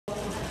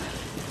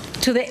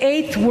to the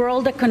 8th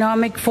World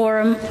Economic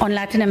Forum on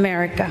Latin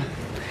America.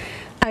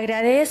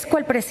 Agradezco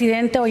al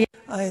presidente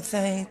I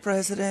thank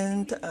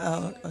President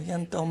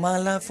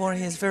Humala for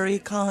his very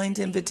kind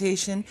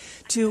invitation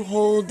to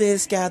hold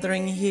this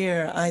gathering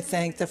here. I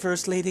thank the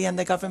First Lady and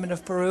the government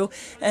of Peru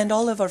and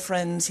all of our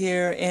friends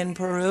here in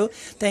Peru.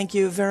 Thank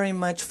you very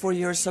much for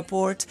your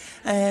support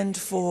and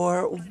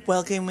for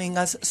welcoming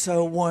us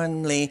so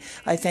warmly.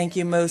 I thank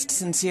you most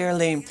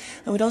sincerely.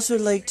 I would also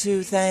like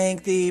to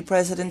thank the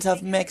President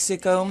of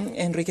Mexico,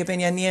 Enrique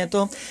Peña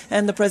Nieto,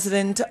 and the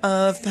President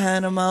of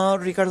Panama,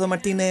 Ricardo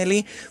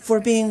Martinelli, for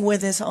being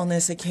with us on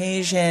this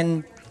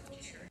occasion.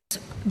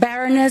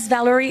 Baroness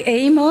Valerie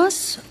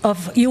Amos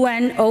of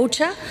UN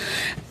OCHA,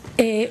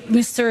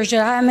 Mr.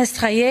 Gérard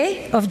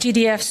Mestraillé of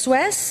GDF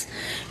Suez,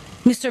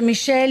 Mr.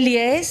 Michel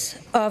Lies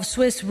of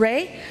Swiss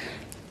Re,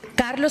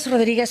 Carlos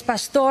Rodriguez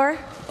Pastor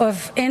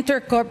of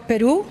Intercorp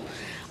Peru,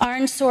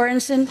 Arne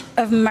Sorensen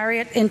of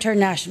Marriott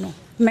International.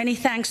 Many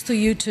thanks to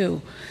you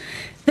too.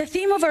 The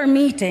theme of our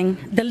meeting,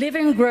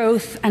 Delivering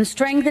Growth and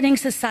Strengthening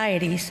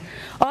Societies,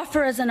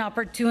 offers us an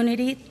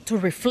opportunity to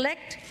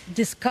reflect,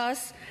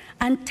 discuss,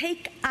 and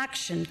take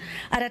action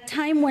at a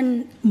time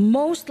when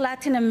most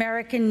Latin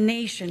American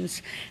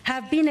nations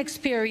have been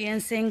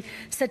experiencing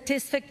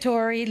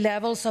satisfactory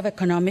levels of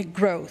economic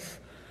growth.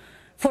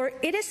 For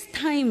it is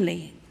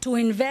timely to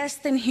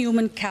invest in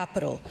human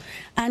capital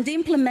and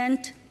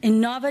implement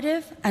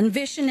innovative and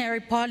visionary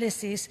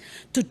policies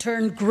to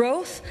turn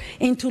growth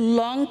into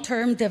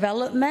long-term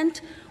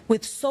development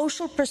with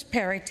social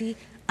prosperity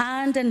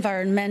and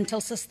environmental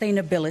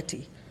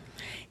sustainability.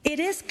 It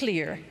is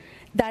clear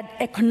that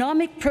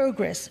economic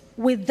progress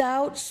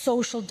without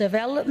social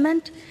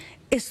development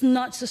is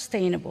not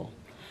sustainable,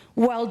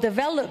 while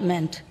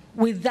development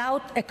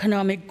without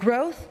economic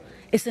growth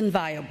is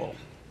inviable.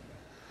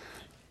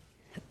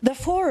 The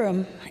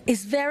Forum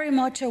is very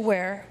much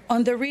aware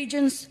of the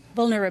region's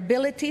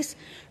vulnerabilities,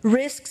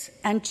 risks,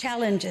 and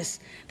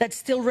challenges that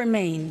still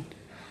remain.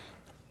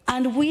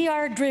 And we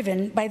are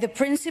driven by the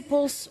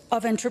principles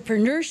of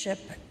entrepreneurship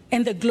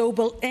and the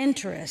global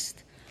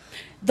interest.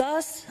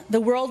 Thus,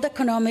 the World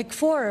Economic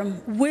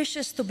Forum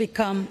wishes to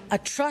become a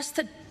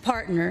trusted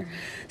partner,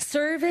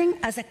 serving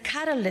as a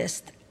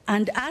catalyst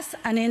and as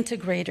an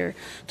integrator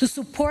to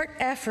support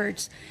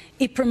efforts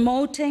in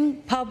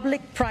promoting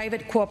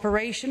public-private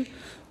cooperation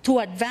to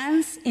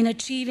advance in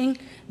achieving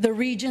the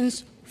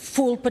region's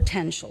full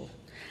potential.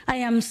 I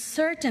am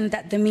certain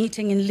that the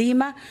meeting in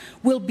Lima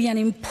will be an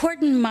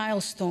important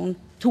milestone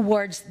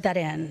towards that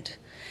end.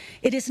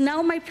 It is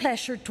now my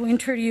pleasure to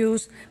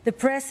introduce the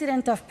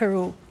President of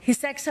Peru,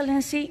 His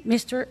Excellency,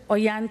 Mr.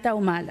 Ollanta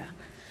Humala.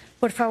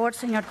 Por favor,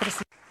 señor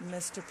Presidente.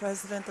 Mr.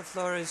 President, the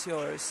floor is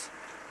yours.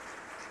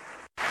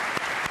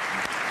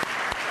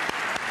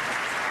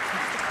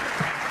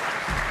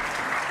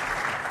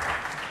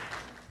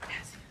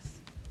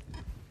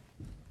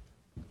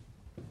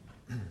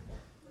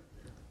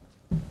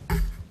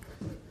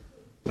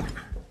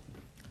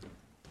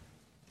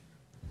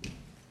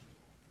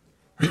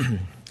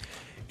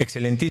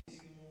 Excelentísimo.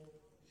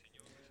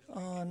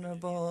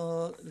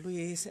 Honorable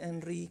Luis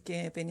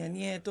Enrique Peña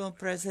Nieto,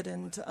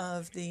 President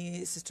of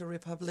the Sister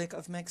Republic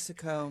of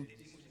Mexico.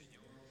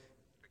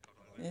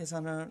 His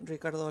Honor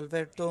Ricardo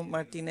Alberto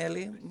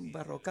Martinelli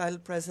Barrocal,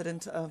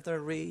 President of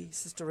the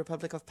Sister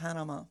Republic of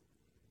Panama.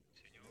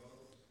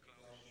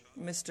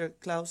 Mr.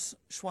 Klaus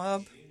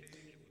Schwab,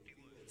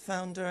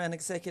 Founder and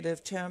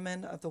Executive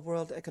Chairman of the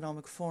World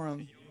Economic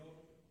Forum.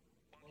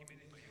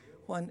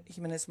 Juan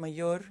Jiménez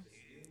Mayor,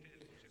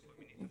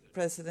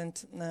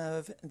 President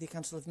of the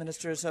Council of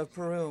Ministers of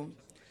Peru.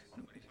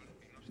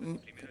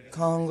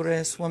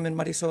 Congresswoman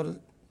Marisol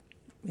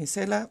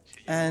Misela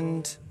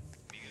and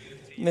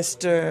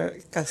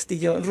Mr.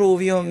 Castillo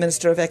Rubio,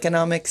 Minister of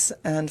Economics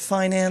and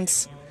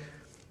Finance.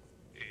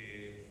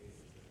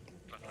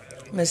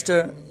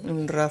 Mr.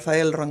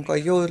 Rafael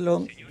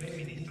Roncoyolo,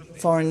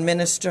 Foreign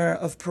Minister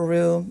of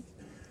Peru,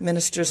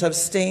 Ministers of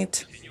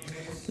State,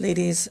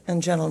 ladies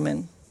and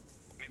gentlemen.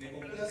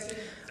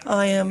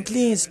 I am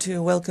pleased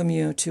to welcome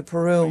you to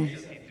Peru,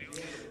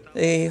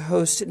 the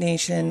host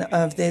nation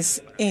of this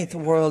 8th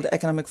World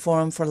Economic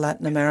Forum for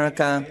Latin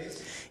America.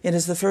 It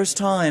is the first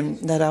time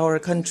that our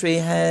country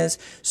has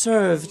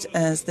served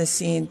as the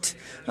seat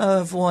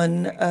of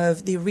one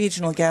of the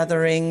regional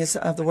gatherings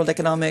of the World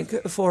Economic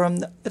Forum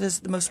that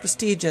is the most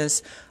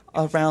prestigious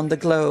around the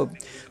globe.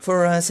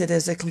 For us, it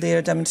is a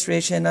clear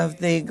demonstration of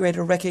the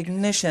greater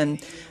recognition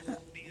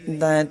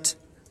that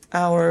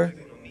our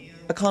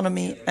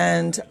economy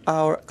and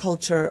our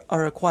culture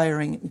are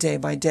acquiring day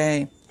by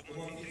day.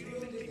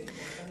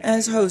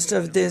 As host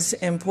of this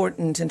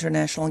important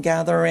international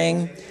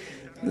gathering,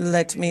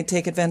 let me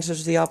take advantage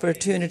of the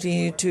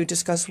opportunity to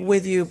discuss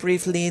with you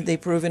briefly the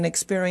proven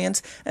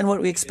experience and what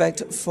we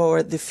expect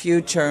for the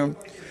future.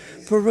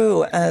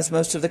 Peru, as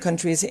most of the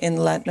countries in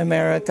Latin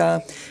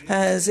America,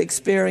 has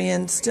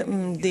experienced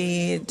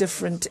the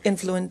different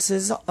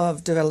influences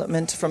of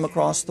development from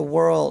across the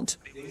world.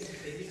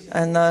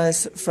 And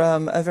thus,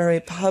 from a very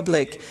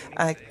public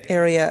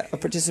area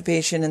of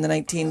participation in the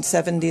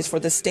 1970s for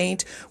the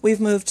state, we've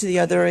moved to the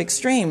other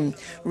extreme,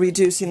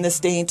 reducing the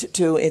state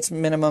to its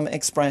minimum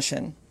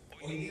expression.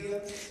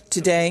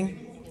 Today,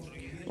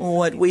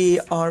 what we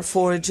are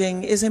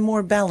forging is a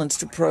more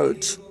balanced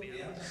approach.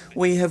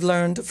 We have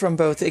learned from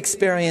both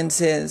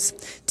experiences.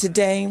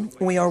 Today,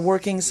 we are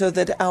working so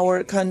that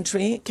our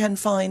country can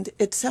find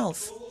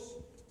itself.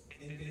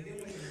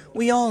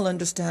 We all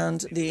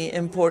understand the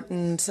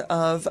importance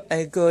of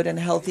a good and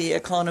healthy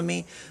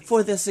economy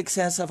for the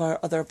success of our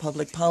other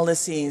public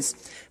policies.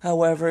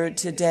 However,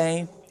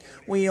 today,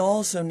 we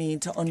also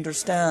need to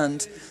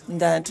understand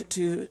that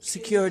to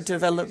secure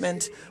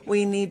development,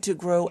 we need to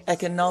grow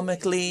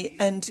economically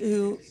and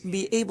to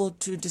be able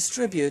to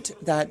distribute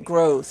that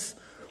growth,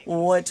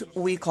 what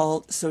we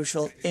call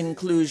social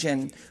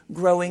inclusion,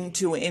 growing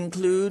to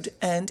include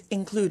and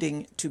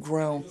including to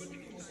grow.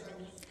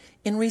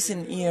 In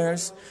recent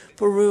years,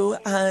 Peru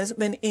has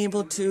been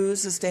able to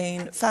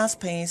sustain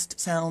fast-paced,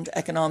 sound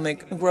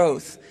economic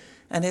growth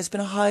and has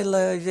been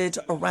highlighted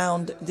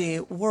around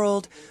the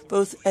world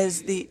both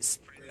as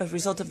a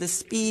result of the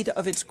speed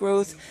of its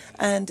growth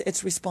and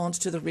its response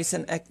to the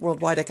recent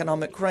worldwide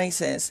economic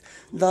crisis.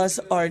 Thus,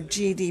 our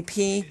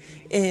GDP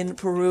in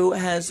Peru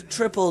has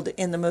tripled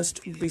in the most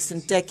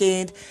recent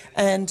decade,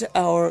 and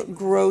our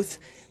growth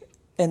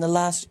in the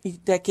last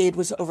decade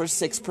was over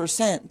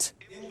 6%.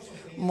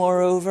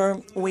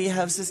 Moreover, we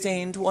have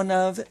sustained one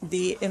of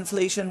the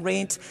inflation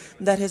rates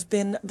that has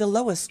been the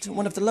lowest,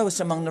 one of the lowest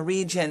among the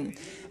region,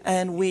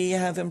 and we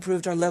have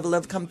improved our level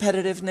of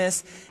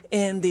competitiveness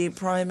in the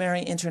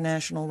primary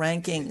international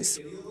rankings.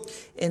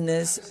 In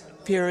this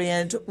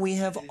period, we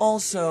have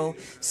also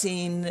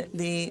seen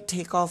the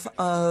takeoff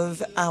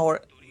of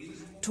our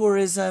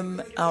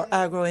tourism, our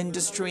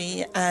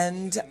agro-industry,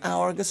 and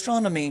our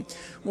gastronomy,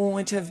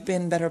 which have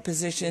been better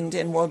positioned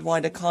in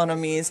worldwide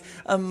economies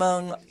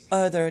among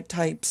other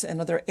types and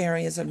other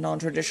areas of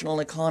non-traditional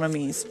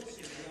economies.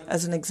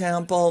 As an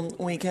example,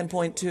 we can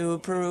point to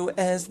Peru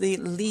as the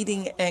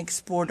leading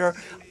exporter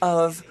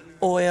of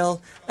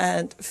oil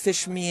and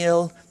fish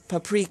meal,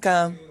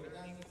 paprika,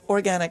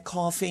 organic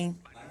coffee,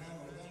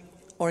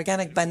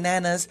 organic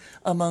bananas,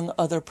 among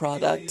other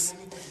products.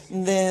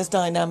 This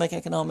dynamic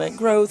economic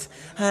growth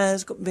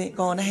has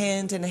gone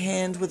hand in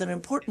hand with an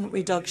important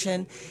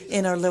reduction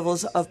in our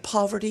levels of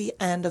poverty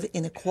and of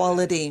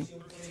inequality,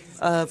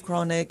 of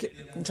chronic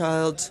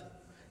child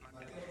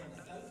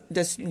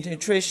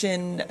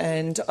nutrition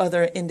and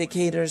other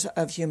indicators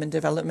of human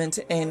development,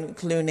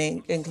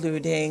 including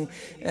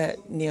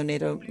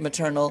neonatal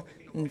maternal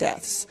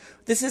deaths.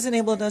 This has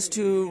enabled us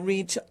to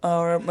reach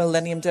our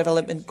Millennium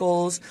Development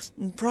Goals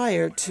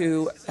prior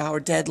to our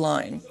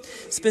deadline.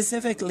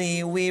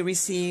 Specifically, we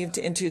received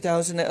in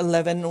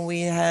 2011,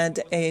 we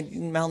had a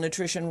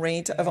malnutrition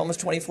rate of almost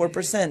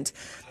 24%.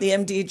 The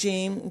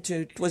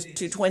MDG was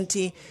to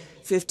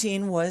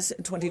 2015 was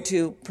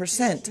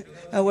 22%.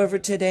 However,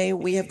 today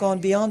we have gone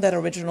beyond that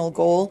original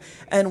goal,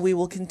 and we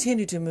will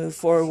continue to move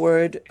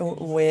forward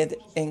with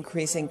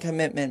increasing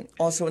commitment.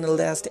 Also, in the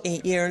last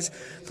 8 years,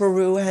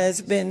 Peru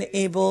has been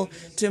able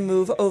to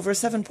move over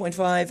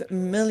 7.5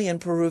 million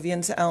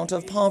Peruvians out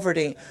of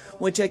poverty,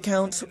 which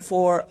accounts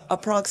for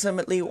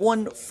approximately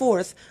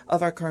 1/4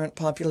 of our current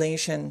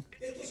population.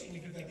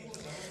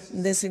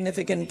 This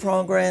significant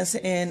progress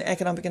in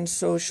economic and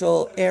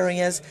social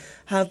areas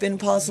have been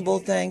possible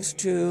thanks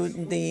to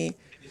the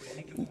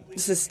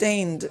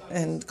sustained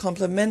and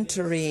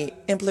complementary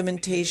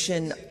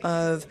implementation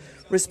of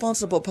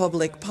responsible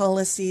public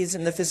policies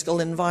in the fiscal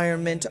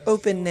environment,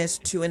 openness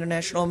to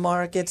international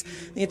markets,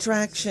 the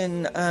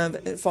attraction of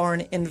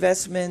foreign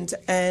investment,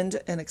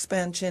 and an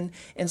expansion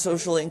in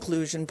social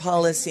inclusion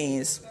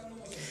policies.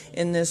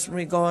 In this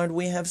regard,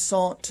 we have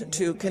sought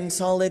to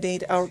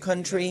consolidate our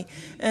country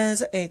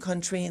as a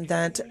country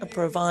that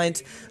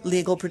provides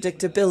legal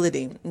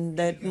predictability,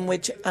 in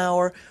which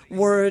our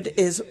word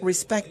is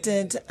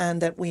respected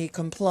and that we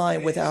comply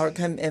with our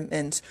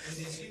commitments.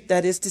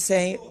 That is to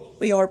say,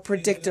 we are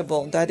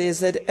predictable. That is,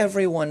 that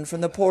everyone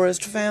from the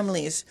poorest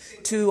families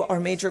to our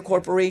major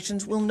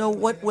corporations will know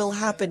what will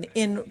happen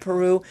in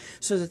Peru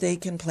so that they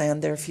can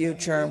plan their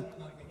future.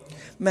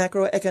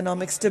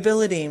 Macroeconomic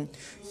stability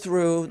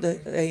through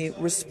a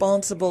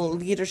responsible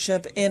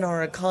leadership in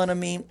our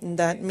economy.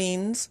 That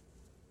means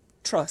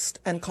trust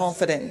and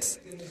confidence.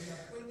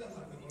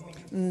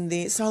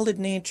 The solid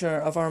nature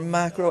of our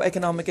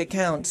macroeconomic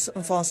accounts,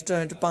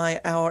 fostered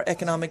by our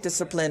economic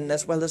discipline,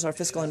 as well as our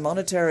fiscal and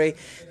monetary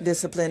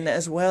discipline,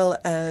 as well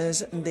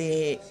as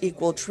the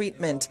equal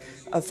treatment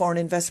of foreign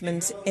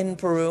investments in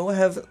Peru,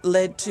 have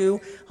led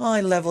to high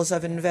levels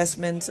of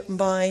investment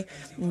by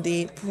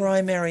the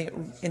primary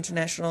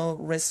international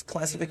risk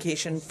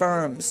classification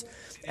firms,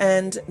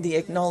 and the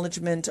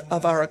acknowledgement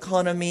of our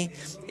economy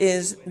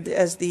is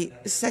as the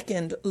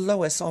second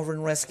lowest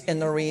sovereign risk in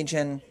the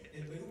region.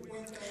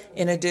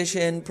 In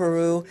addition,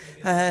 Peru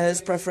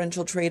has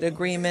preferential trade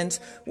agreements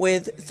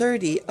with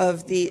 30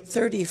 of the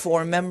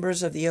 34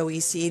 members of the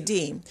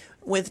OECD,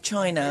 with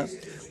China,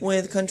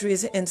 with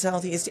countries in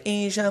Southeast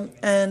Asia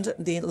and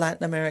the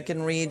Latin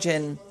American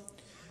region,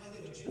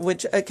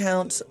 which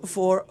accounts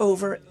for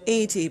over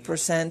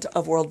 80%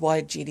 of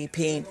worldwide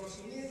GDP.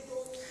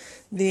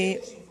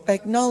 The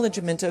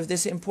acknowledgement of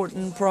this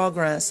important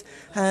progress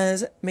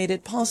has made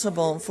it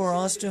possible for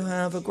us to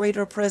have a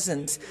greater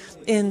presence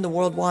in the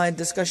worldwide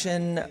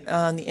discussion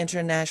on the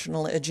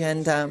international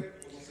agenda,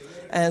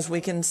 as we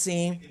can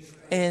see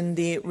in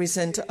the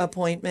recent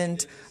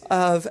appointment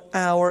of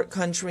our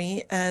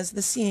country as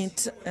the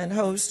seat and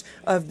host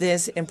of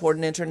this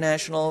important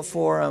international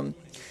forum.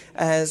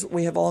 As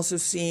we have also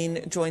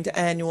seen joint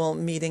annual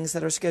meetings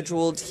that are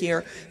scheduled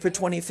here for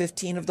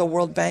 2015 of the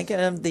World Bank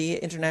and the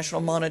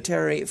International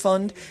Monetary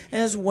Fund,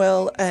 as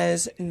well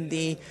as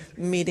the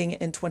meeting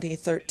in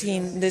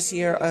 2013 this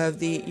year of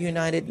the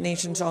United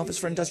Nations Office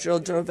for Industrial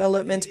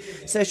Development,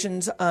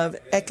 sessions of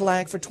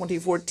ECLAC for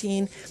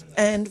 2014,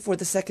 and for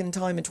the second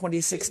time in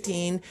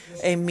 2016,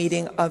 a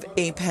meeting of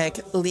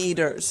APEC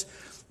leaders.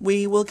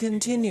 We will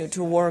continue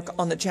to work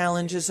on the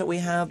challenges that we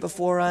have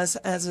before us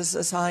as a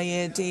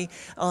society,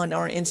 on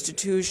our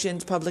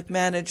institutions, public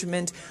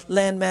management,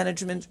 land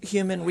management,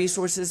 human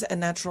resources and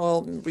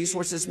natural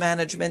resources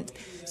management,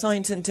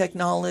 science and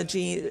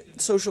technology,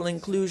 social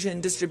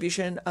inclusion,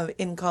 distribution of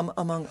income,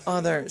 among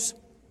others.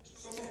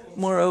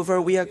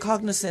 Moreover, we are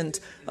cognizant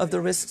of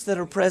the risks that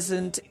are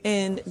present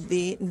in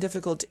the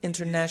difficult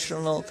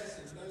international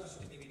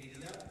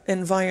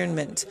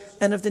environment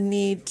and of the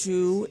need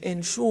to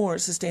ensure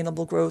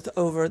sustainable growth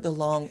over the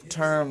long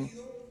term.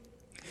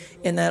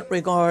 In that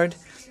regard,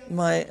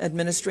 my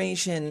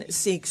administration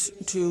seeks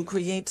to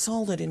create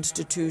solid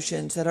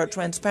institutions that are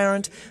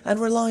transparent and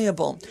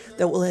reliable,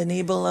 that will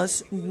enable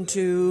us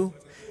to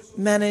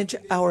manage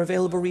our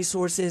available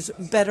resources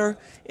better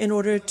in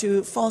order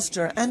to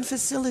foster and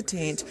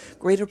facilitate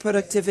greater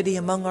productivity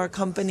among our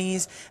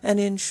companies and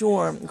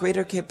ensure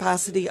greater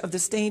capacity of the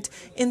state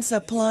in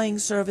supplying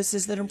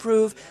services that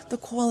improve the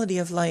quality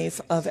of life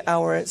of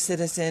our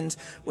citizens,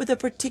 with a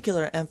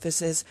particular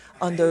emphasis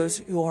on those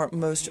who are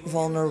most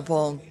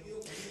vulnerable.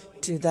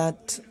 To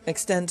that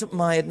extent,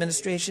 my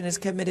administration is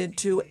committed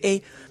to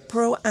a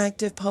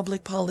proactive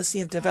public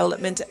policy of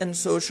development and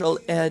social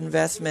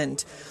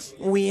investment.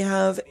 We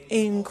have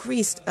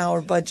increased our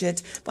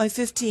budget by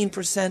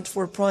 15%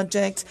 for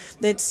projects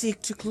that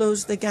seek to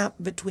close the gap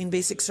between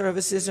basic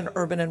services in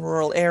urban and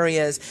rural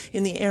areas,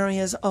 in the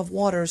areas of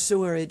water,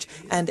 sewerage,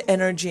 and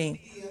energy.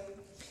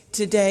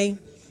 Today,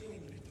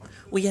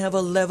 we have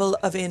a level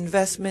of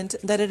investment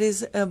that it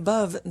is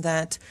above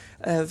that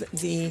of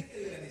the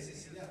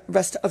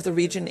rest of the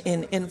region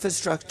in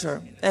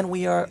infrastructure, and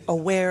we are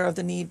aware of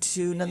the need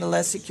to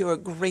nonetheless secure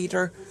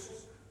greater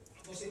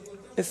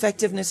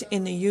effectiveness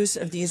in the use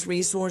of these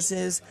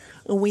resources.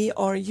 We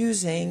are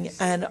using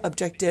an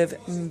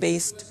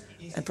objective-based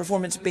and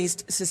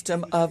performance-based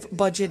system of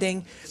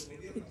budgeting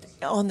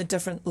on the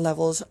different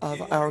levels of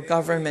our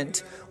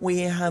government.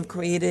 We have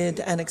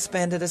created and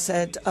expanded a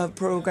set of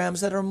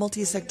programs that are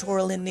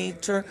multi-sectoral in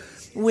nature,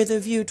 with a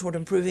view toward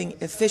improving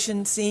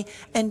efficiency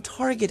and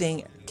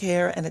targeting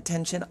care and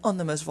attention on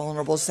the most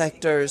vulnerable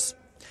sectors.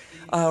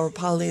 Our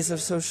policies of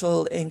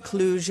social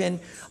inclusion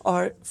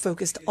are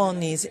focused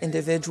on these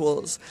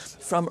individuals.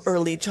 From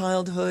early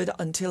childhood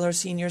until our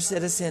senior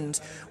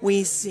citizens,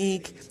 we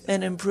seek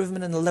an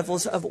improvement in the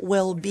levels of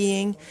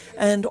well-being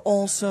and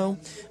also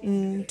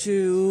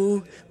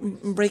to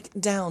break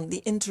down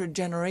the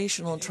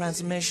intergenerational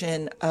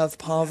transmission of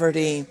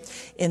poverty.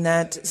 In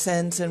that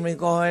sense and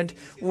regard,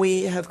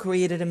 we have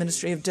created a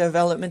Ministry of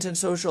Development and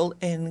Social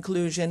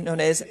Inclusion,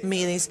 known as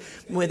MIDIS,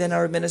 within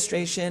our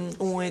administration,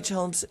 which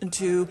helps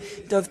to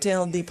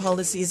dovetail the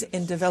policies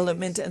in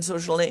development and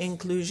social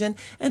inclusion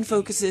and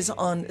focuses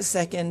on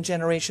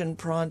second-generation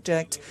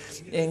projects,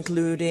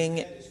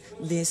 including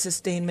the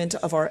sustainment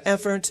of our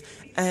efforts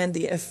and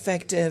the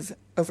effective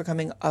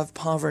overcoming of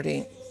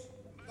poverty.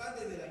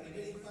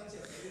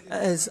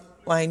 As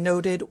I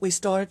noted, we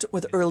start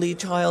with early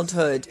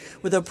childhood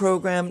with a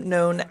program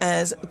known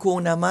as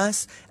Cuna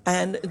Más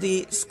and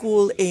the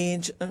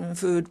school-age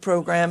food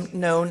program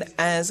known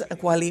as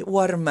Quali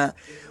Warma.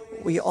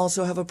 We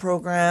also have a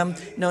program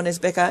known as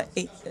Beca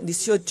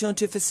 18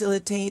 to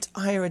facilitate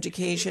higher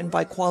education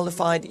by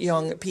qualified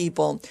young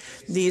people.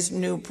 These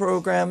new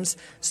programs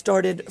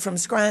started from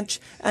scratch,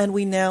 and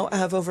we now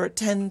have over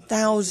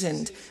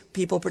 10,000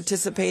 people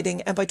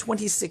participating, and by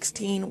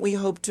 2016 we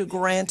hope to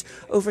grant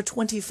over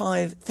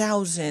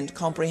 25,000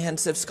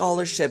 comprehensive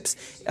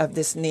scholarships of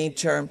this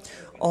nature.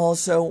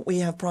 Also, we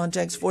have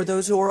projects for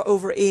those who are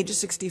over age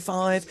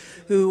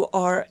 65, who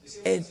are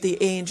at the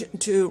age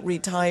to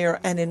retire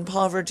and in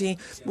poverty.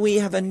 We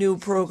have a new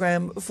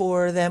program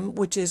for them,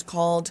 which is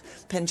called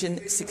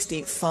Pension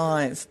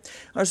 65.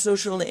 Our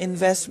social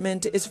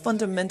investment is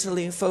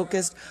fundamentally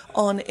focused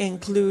on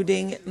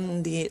including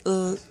the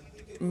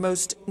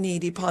most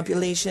needy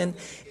population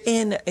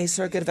in a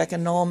circuit of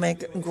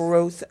economic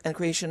growth and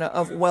creation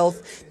of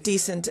wealth,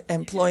 decent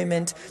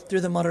employment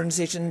through the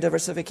modernization and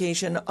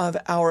diversification of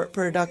our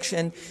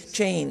production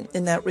chain.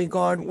 In that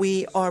regard,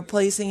 we are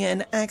placing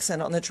an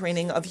accent on the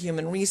training of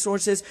human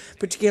resources,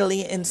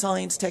 particularly in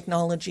science,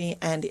 technology,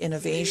 and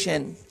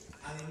innovation.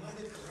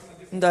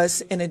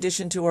 Thus, in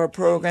addition to our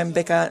program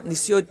Beca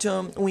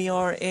 18, we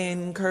are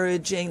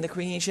encouraging the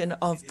creation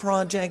of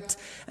projects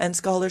and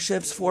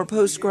scholarships for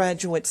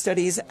postgraduate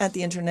studies at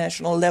the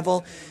international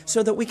level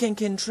so that we can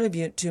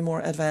contribute to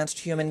more advanced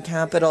human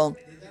capital.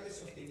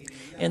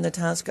 In the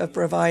task of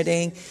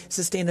providing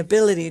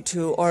sustainability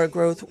to our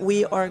growth,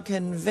 we are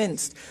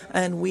convinced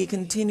and we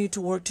continue to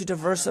work to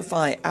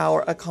diversify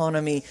our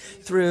economy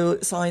through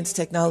science,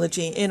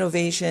 technology,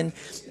 innovation,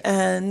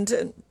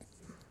 and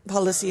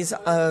policies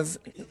of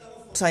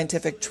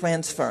scientific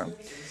transfer.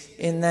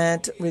 In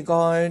that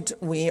regard,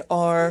 we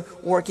are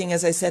working,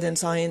 as I said, in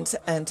science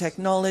and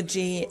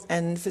technology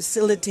and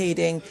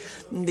facilitating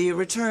the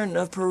return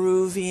of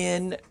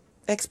Peruvian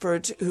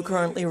experts who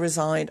currently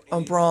reside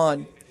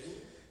abroad.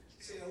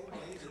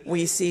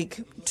 We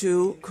seek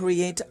to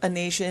create a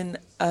nation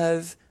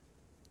of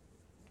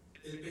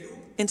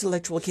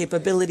intellectual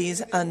capabilities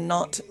and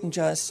not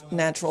just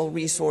natural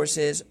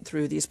resources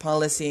through these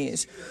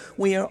policies.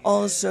 We are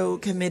also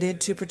committed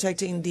to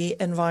protecting the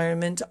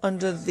environment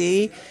under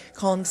the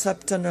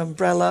concept and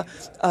umbrella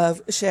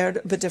of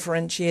shared but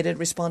differentiated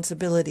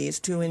responsibilities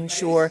to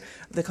ensure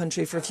the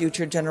country for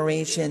future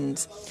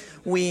generations.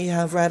 We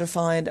have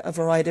ratified a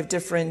variety of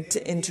different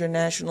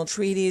international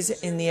treaties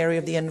in the area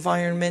of the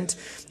environment,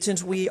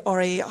 since we are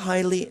a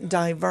highly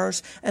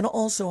diverse and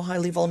also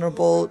highly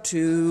vulnerable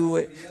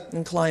to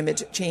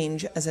climate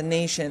change as a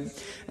nation.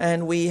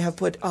 And we have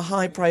put a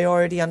high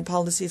priority on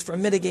policies for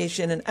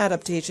mitigation and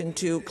adaptation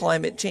to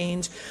climate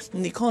change,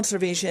 and the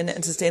conservation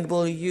and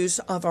sustainable use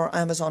of our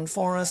Amazon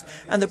forest,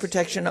 and the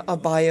protection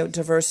of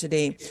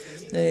biodiversity.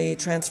 The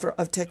transfer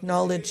of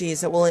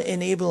technologies that will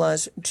enable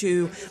us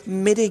to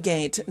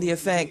mitigate the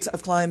effects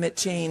of climate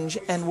change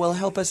and will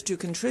help us to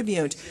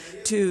contribute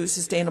to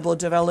sustainable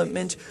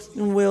development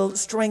will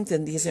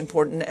strengthen these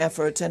important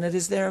efforts, and it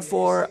is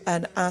therefore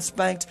an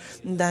aspect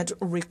that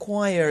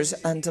requires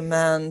and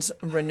demands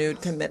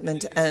renewed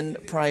commitment and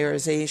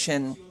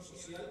prioritization.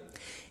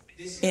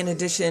 In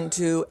addition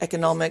to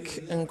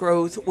economic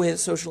growth with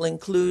social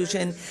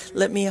inclusion,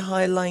 let me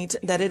highlight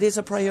that it is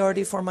a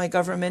priority for my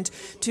government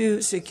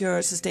to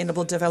secure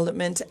sustainable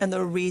development and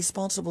the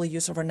responsible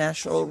use of our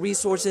natural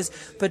resources,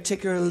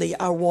 particularly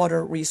our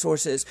water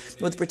resources,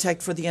 with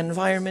respect for the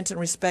environment and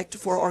respect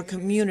for our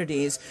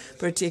communities,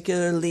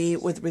 particularly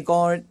with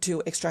regard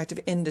to extractive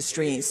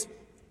industries.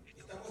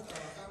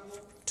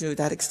 To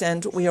that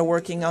extent, we are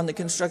working on the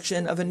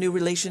construction of a new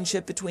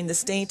relationship between the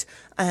state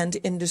and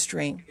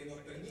industry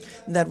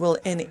that will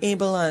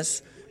enable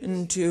us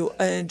to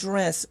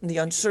address the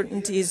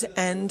uncertainties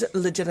and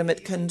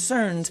legitimate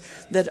concerns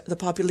that the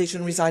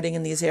population residing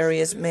in these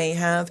areas may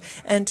have,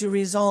 and to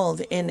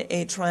resolve in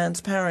a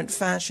transparent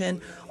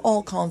fashion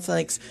all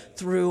conflicts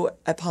through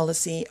a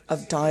policy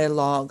of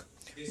dialogue.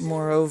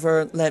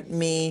 Moreover, let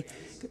me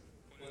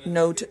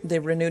note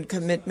the renewed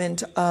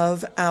commitment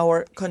of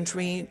our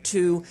country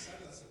to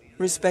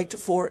respect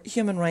for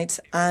human rights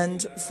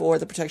and for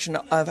the protection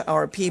of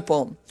our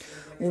people.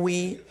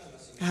 We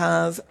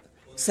have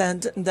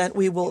said that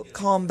we will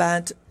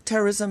combat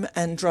terrorism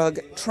and drug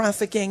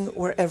trafficking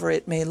wherever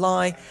it may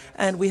lie,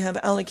 and we have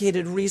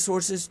allocated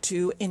resources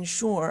to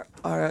ensure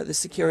the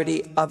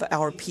security of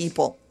our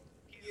people.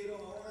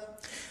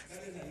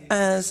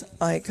 As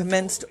I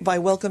commenced by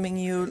welcoming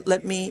you,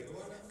 let me,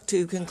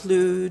 to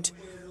conclude,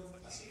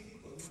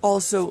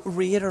 also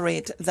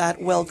reiterate that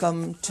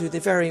welcome to the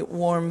very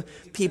warm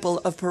people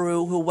of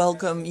Peru who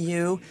welcome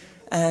you.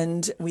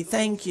 And we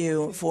thank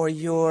you for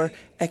your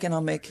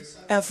economic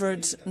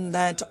efforts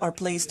that are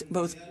placed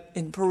both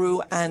in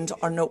Peru and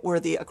are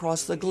noteworthy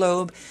across the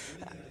globe,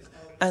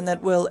 and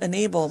that will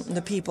enable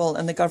the people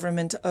and the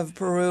government of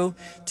Peru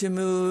to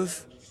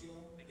move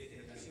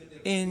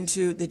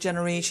into the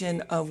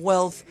generation of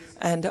wealth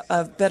and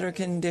of better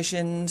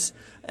conditions,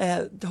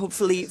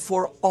 hopefully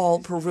for all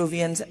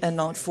Peruvians and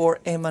not for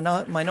a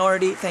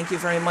minority. Thank you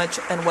very much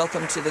and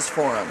welcome to this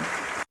forum.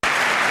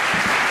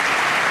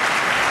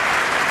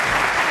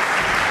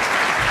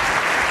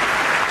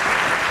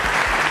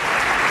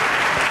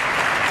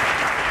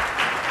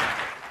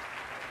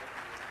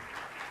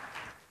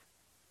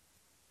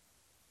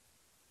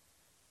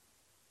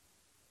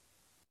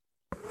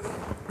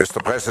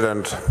 Mr.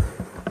 President,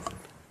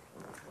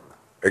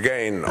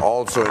 again,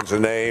 also in the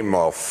name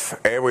of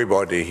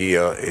everybody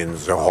here in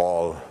the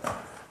hall,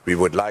 we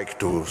would like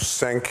to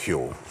thank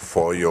you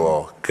for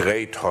your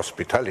great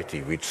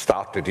hospitality, which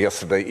started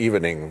yesterday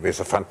evening with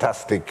a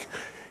fantastic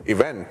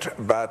event.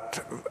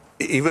 But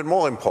even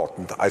more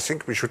important, I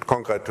think we should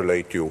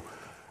congratulate you,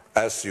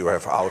 as you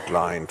have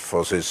outlined,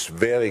 for this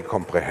very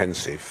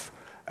comprehensive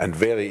and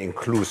very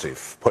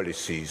inclusive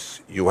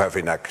policies you have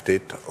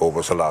enacted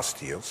over the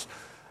last years.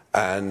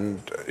 And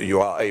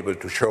you are able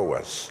to show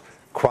us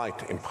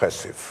quite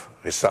impressive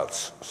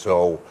results.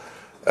 So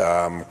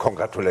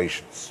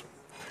congratulations.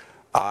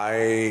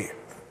 I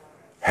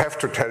have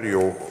to tell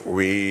you,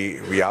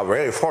 we are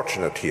very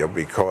fortunate here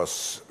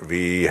because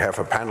we have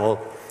a panel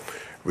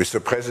with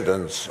the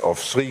presidents of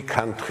 3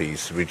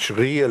 countries which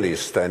really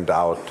stand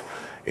out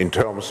in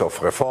terms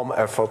of reform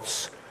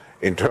efforts,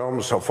 in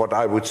terms of what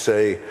I would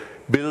say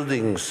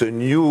building the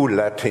new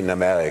Latin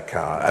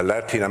America, a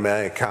Latin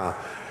America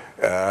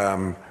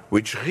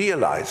which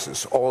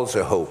realizes all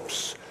the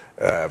hopes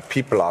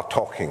people are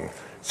talking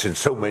since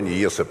so many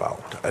years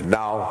about. And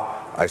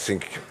now I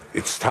think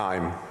it's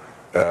time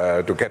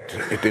to get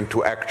it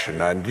into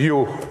action. And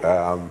you,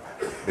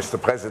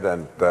 Mr.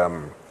 President,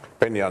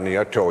 Peña,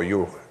 Nieto,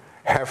 you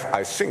have,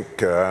 I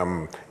think,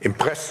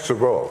 impressed the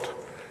world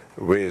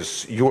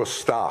with your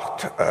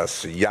start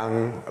as a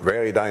young,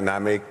 very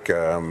dynamic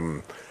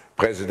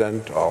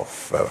president of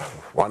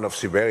one of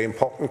the very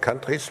important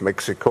countries,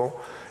 Mexico,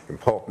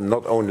 important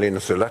not only in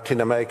the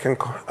Latin American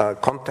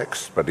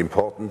context, but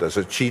important as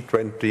a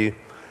G20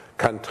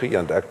 country,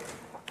 and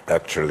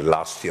actually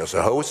last year as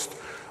a host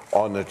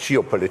on a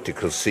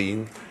geopolitical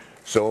scene.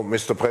 So,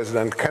 Mr.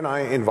 President, can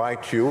I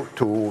invite you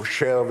to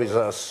share with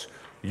us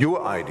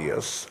your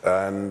ideas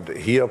and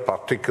hear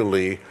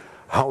particularly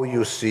how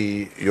you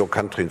see your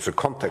country in the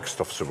context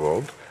of the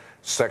world.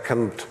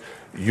 Second,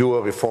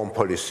 your reform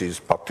policies,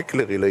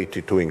 particularly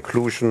related to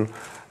inclusion.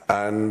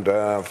 And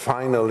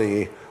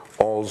finally,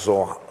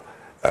 also,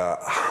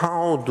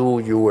 how do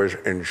you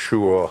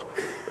ensure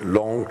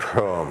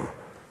long-term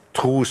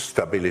true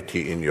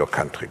stability in your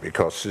country?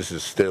 Because this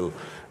is still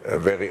a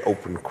very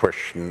open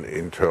question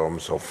in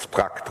terms of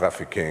drug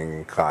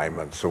trafficking, crime,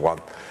 and so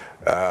on.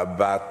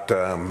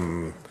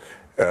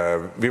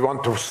 We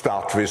want to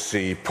start with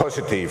the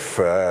positive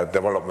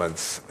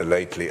developments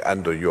lately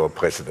under your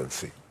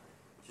presidency.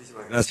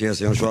 Thank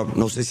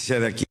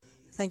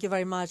you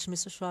very much,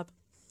 Mr. Schwab.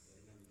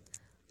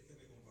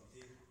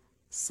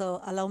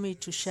 So allow me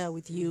to share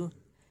with you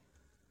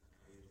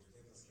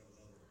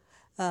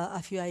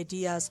a few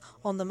ideas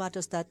on the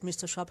matters that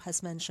Mr. Schwab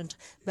has mentioned.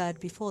 But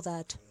before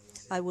that,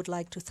 I would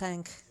like to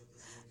thank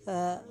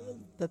the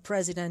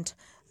President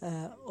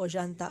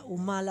Ollanta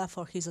Humala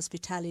for his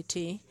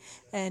hospitality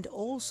and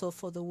also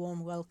for the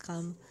warm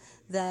welcome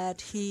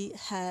that he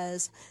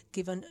has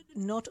given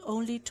not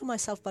only to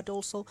myself but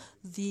also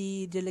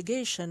the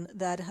delegation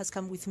that has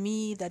come with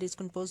me, that is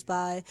composed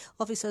by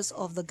officers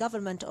of the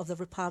government of the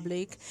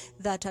Republic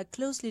that are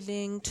closely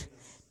linked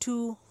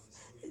to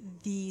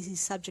the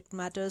subject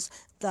matters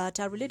that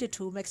are related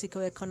to Mexico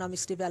economic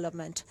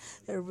development.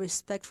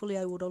 Respectfully,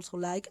 I would also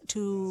like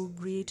to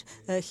greet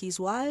his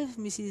wife,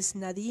 Mrs.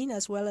 Nadine,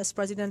 as well as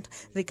President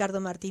Ricardo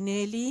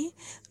Martinelli,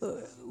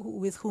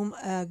 with whom,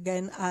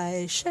 again,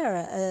 I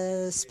share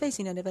a space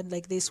in an event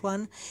like this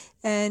one.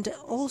 And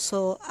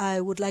also, I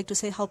would like to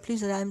say how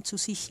pleased I am to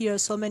see here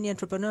so many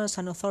entrepreneurs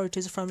and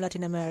authorities from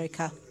Latin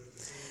America.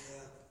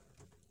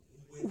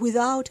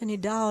 Without any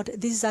doubt,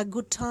 this is a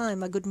good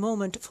time, a good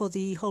moment for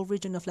the whole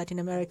region of Latin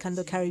America and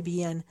the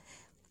Caribbean.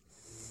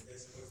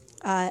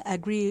 I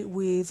agree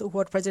with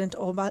what President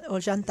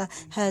Ollanta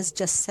has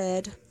just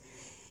said.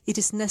 It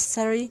is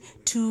necessary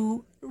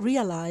to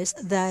realize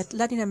that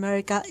Latin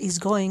America is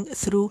going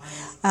through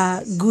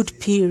a good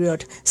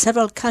period.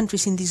 Several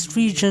countries in this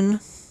region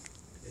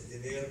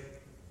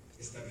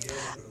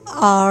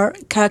are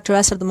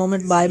characterized at the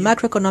moment by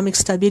macroeconomic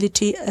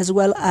stability as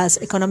well as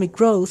economic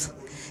growth,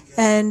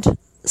 and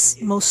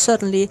most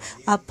certainly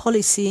a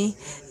policy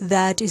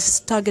that is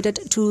targeted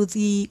to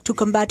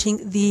combating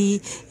the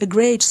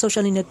great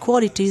social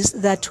inequalities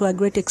that to a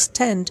great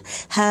extent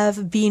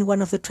have been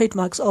one of the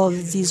trademarks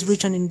of this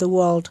region in the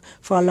world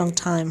for a long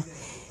time.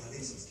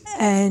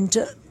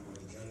 And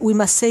we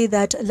must say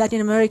that Latin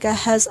America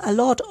has a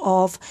lot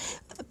of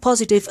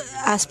positive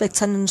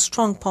aspects and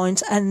strong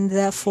points, and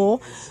therefore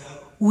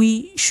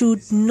we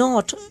should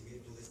not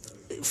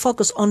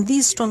focus on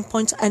these strong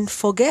points and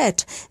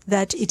forget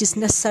that it is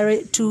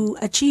necessary to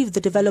achieve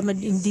the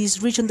development in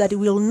this region that it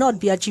will not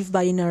be achieved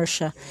by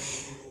inertia.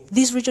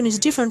 This region is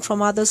different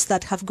from others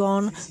that have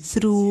gone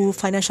through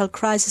financial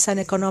crisis and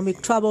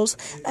economic troubles,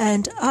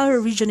 and our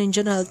region in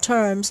general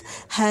terms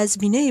has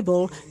been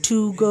able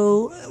to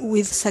go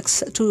with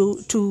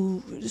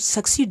to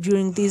succeed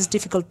during these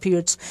difficult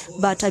periods.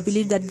 But I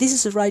believe that this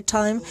is the right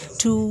time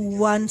to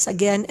once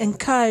again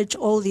encourage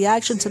all the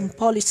actions and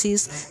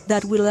policies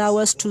that will allow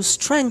us to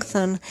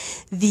strengthen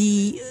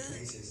the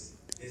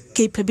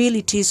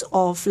capabilities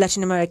of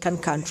Latin American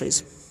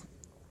countries.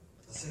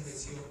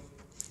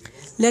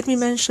 Let me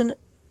mention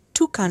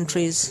two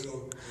countries.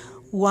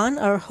 One,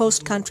 our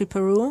host country,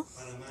 Peru,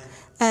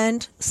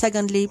 and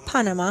secondly,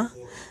 Panama,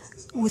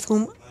 with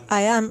whom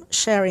I am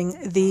sharing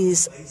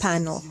this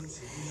panel.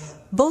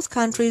 Both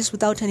countries,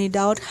 without any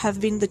doubt, have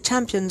been the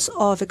champions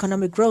of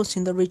economic growth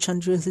in the region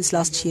during these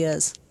last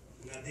years.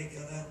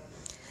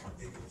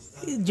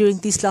 During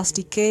this last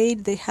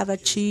decade, they have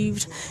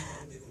achieved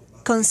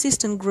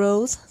consistent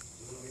growth,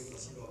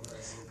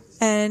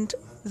 and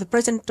the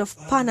President of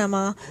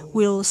Panama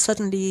will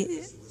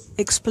certainly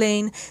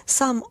explain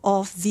some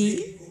of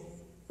the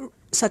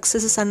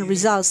successes and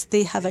results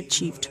they have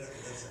achieved.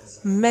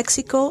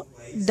 Mexico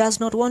does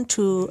not want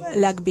to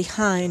lag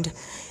behind.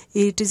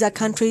 It is a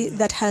country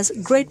that has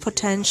great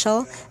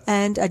potential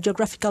and a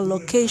geographical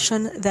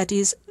location that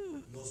is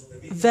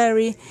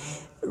very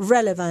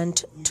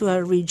relevant to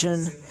our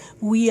region.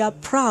 We are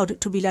proud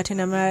to be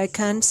Latin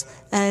Americans,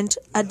 and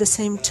at the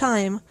same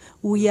time,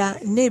 we are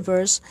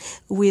neighbors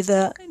with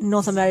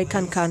North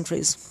American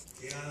countries.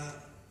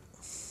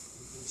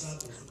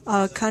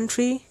 Our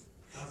country,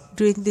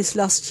 during these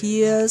last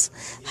years,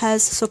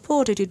 has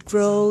supported its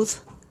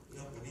growth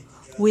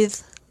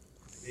with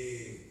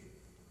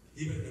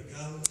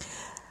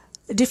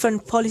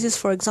different policies,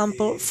 for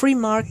example, free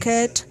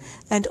market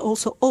and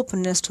also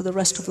openness to the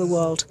rest of the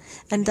world.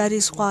 And that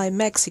is why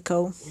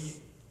Mexico,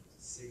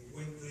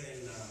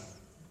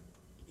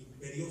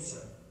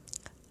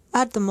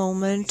 at the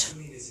moment,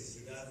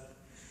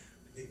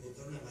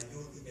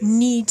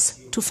 needs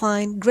to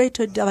find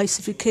greater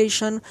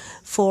diversification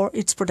for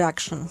its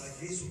production.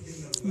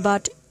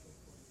 But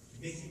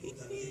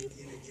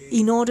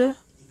in order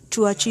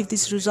to achieve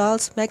these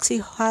results,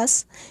 Mexico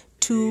has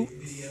to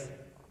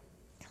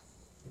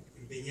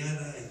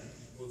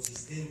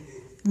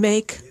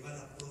make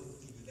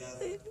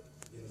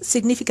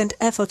significant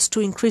efforts to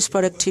increase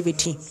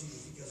productivity.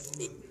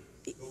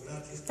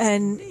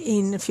 And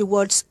in a few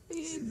words,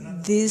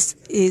 this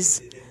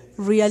is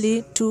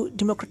really to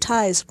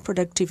democratize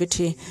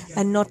productivity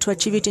and not to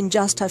achieve it in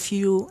just a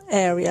few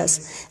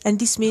areas. And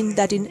this means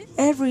that in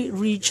every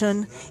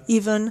region,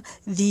 even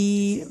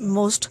the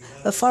most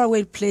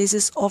faraway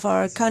places of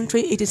our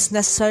country, it is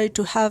necessary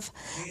to have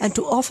and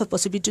to offer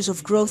possibilities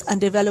of growth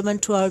and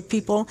development to our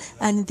people,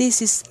 and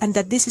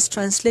that this is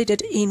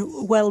translated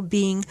in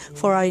well-being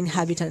for our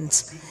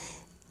inhabitants.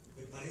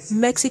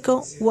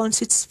 Mexico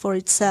wants it for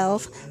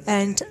itself,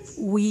 and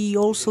we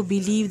also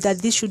believe that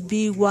this should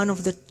be one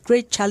of the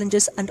great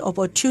challenges and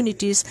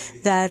opportunities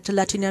that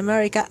Latin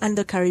America and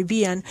the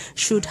Caribbean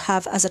should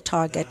have as a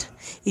target.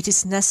 It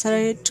is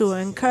necessary to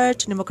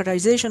encourage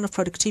democratization of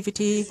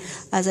productivity,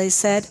 as I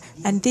said,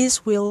 and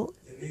this will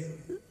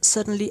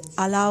certainly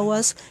allow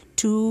us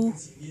to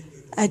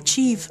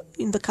achieve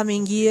in the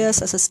coming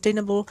years a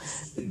sustainable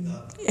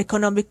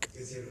economic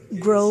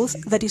growth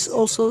that is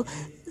also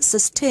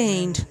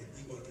sustained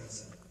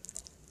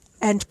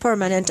and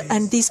permanent,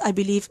 and this, I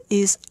believe,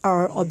 is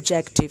our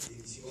objective.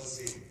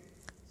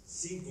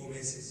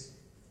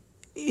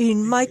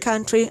 In my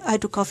country, I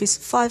took office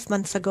 5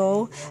 months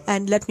ago,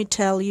 and let me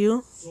tell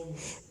you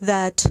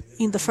that,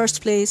 in the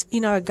first place,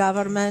 in our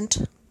government,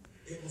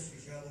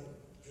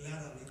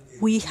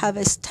 we have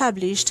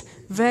established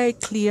very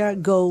clear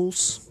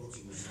goals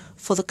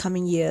for the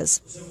coming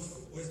years.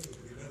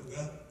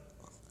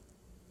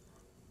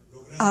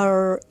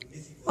 Our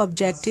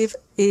objective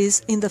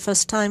is in the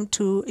first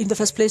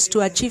place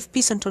to achieve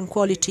peace and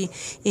tranquility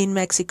in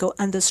Mexico,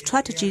 and the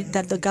strategy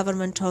that the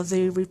government of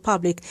the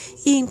Republic,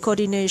 in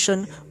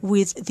coordination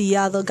with the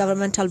other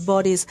governmental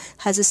bodies,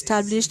 has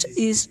established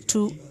is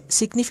to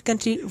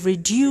significantly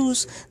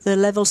reduce the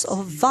levels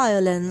of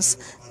violence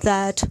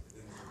that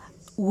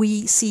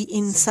we see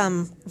in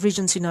some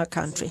regions in our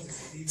country.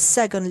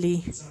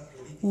 Secondly,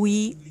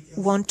 we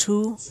want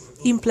to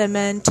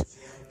implement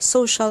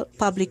social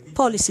public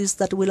policies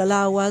that will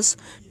allow us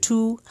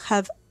to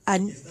have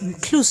an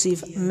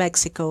inclusive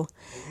Mexico,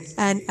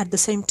 and at the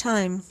same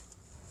time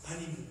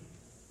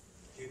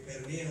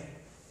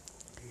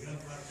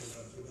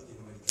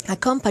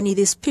accompany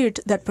the spirit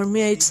that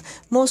permeates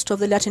most of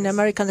the Latin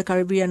American and the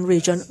Caribbean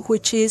region,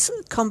 which is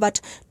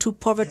combat to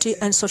poverty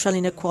and social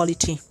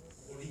inequality.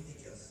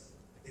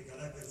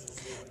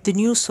 The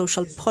new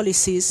social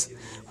policies,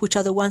 which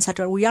are the ones that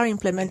we are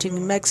implementing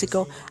in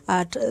Mexico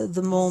at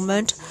the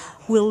moment,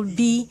 will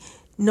be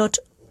not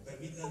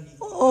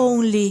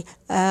only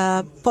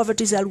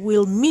poverty that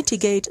will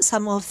mitigate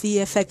some of the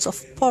effects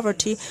of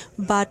poverty,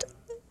 but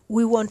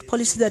we want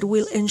policies that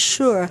will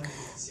ensure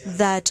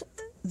that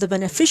the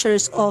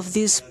beneficiaries of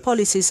these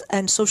policies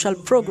and social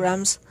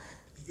programs,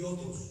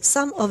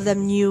 some of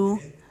them new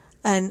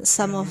and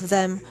some of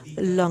them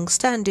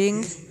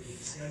long-standing,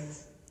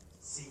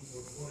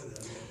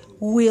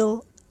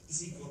 will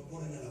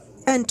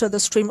enter the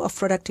stream of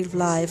productive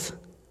life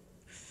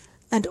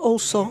and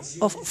also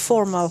of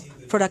formal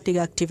productive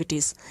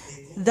activities.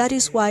 That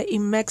is why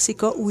in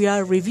Mexico we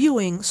are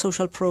reviewing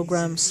social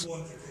programs,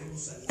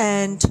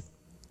 and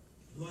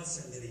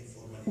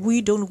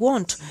we don't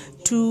want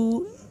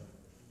to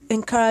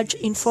encourage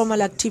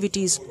informal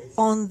activities.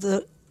 On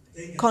the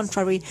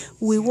contrary,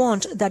 we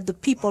want that the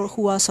people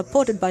who are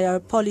supported by our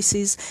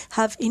policies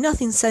have enough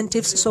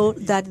incentives so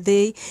that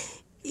they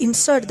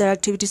insert their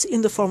activities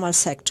in the formal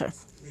sector.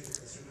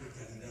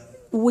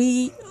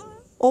 We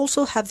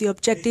also have the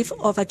objective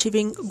of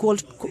achieving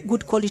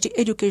good quality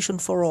education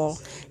for all.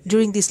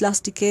 During these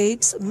last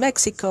decades,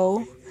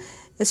 Mexico,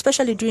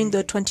 especially during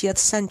the 20th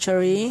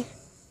century,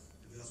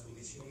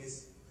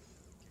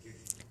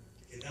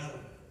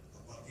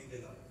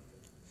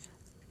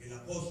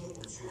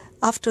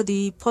 after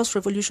the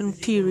post-revolution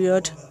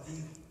period,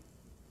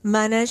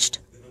 managed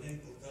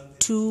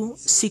to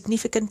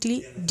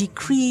significantly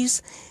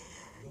decrease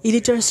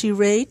illiteracy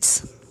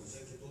rates,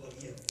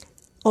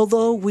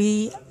 although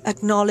we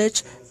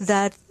acknowledge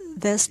that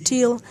there's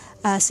still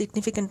a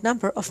significant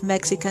number of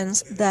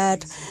Mexicans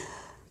that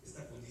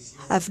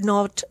have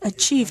not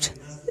achieved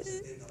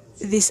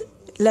this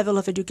level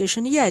of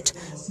education yet.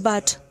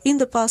 But in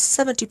the past,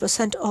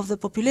 70% of the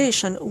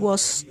population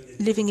was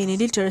living in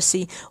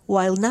illiteracy,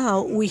 while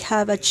now we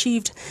have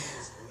achieved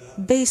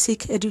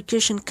basic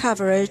education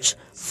coverage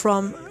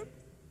from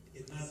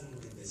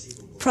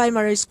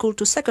primary school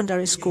to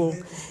secondary school,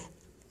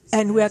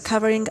 and we are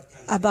covering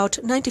about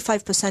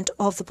 95%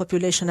 of the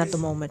population at the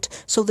moment.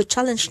 So the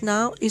challenge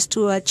now is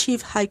to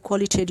achieve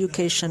high-quality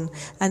education,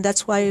 and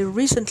that's why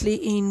recently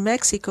in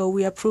Mexico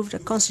we approved a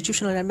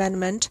constitutional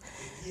amendment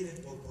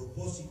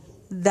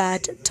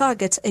that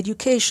targets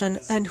education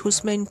and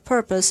whose main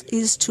purpose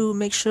is to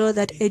make sure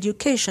that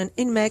education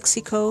in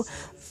Mexico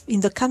in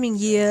the coming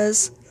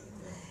years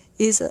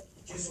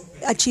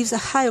achieves a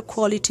higher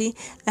quality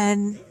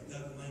and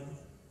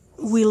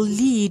will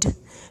lead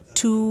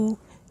to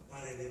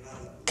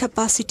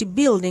capacity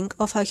building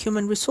of our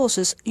human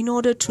resources in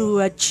order to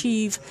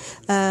achieve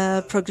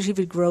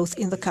progressive growth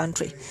in the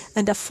country.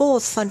 And a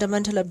fourth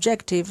fundamental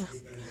objective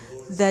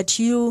that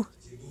you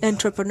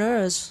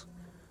entrepreneurs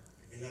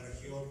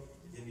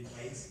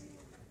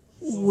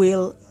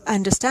will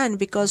understand,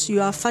 because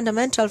you are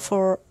fundamental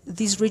for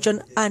this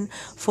region and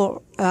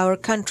for our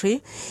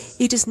country,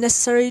 it is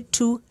necessary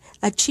to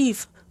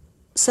achieve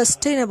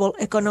sustainable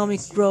economic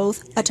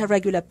growth at a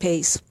regular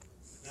pace.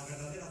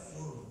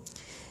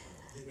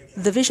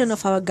 The vision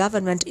of our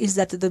government is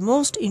that the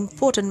most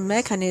important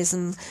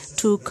mechanism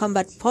to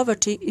combat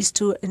poverty is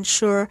to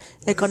ensure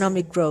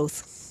economic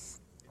growth.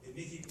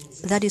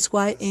 That is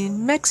why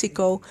in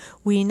Mexico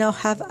we now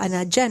have an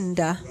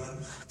agenda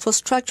for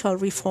structural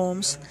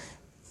reforms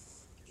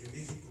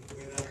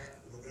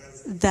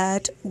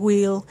that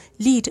will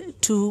lead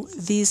to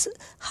this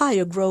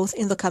higher growth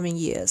in the coming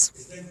years.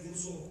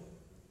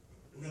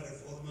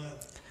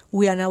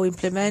 We are now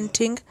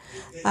implementing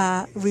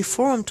a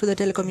reform to the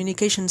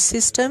telecommunication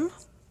system,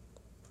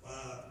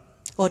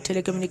 or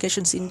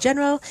telecommunications in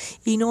general,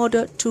 in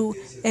order to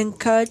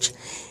encourage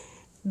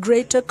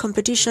greater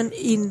competition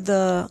in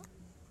the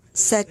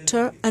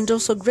sector and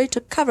also greater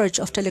coverage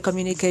of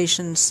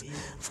telecommunications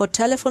for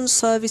telephone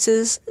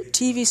services,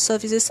 TV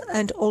services,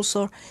 and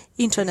also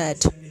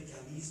Internet.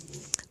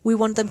 We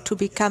want them to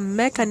become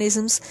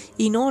mechanisms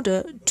in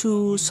order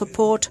to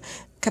support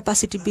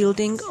capacity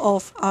building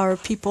of our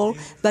people,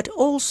 but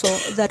also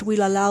that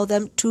will allow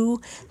them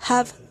to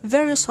have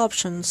various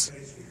options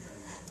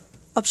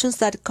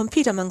that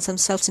compete amongst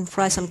themselves in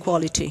price and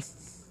quality.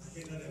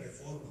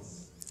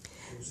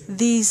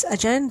 This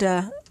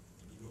agenda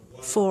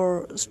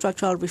for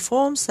structural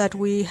reforms that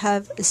we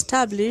have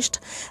established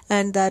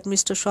and that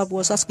Mr. Schwab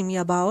was asking me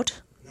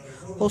about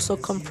also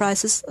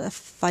comprises a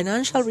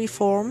financial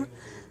reform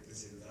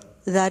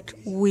that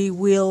we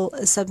will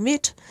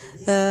submit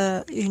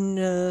in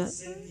the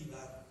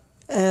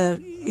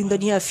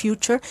near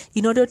future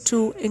in order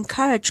to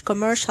encourage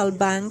commercial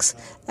banks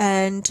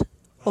and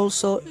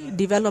also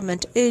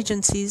development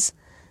agencies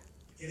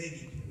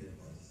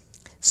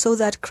so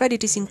that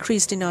credit is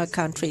increased in our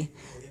country.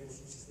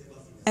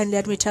 And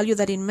let me tell you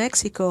that in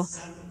Mexico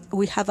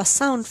we have a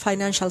sound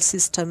financial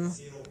system,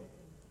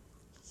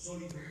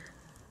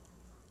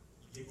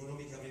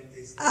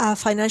 a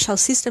financial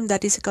system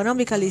that is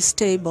economically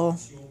stable,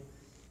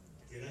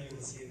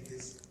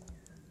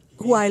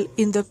 while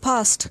in the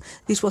past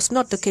this was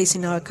not the case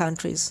in other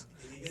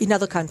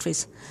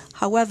countries.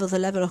 However, the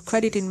level of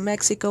credit in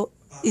Mexico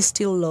is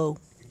still low,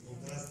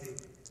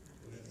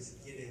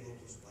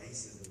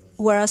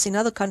 whereas in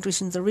other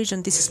countries in the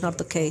region this is not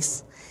the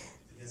case.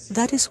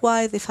 That is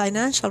why the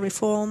financial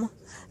reform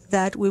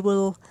that we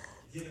will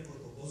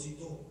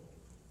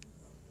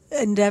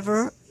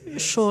endeavor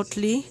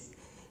shortly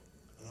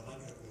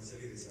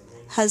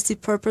has the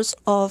purpose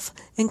of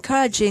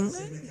encouraging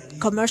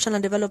commercial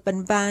and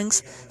development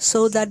banks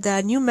so that there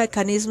are new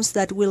mechanisms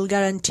that will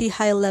guarantee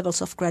high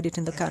levels of credit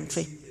in the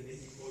country.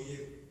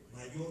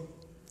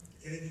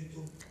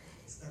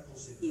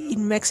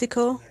 In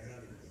Mexico,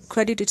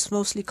 credit is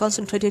mostly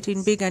concentrated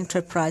in big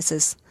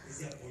enterprises.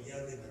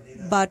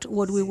 But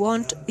what we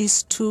want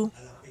is to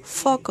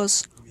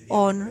focus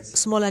on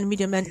small and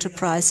medium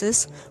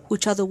enterprises,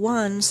 which are the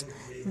ones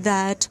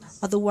that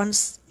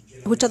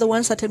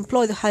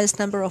employ the highest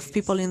number of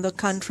people in the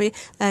country,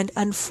 and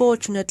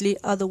unfortunately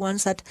are the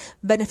ones that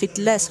benefit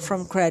less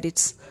from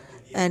credits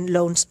and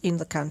loans in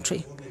the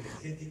country.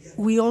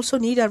 We also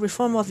need a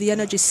reform of the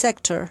energy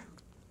sector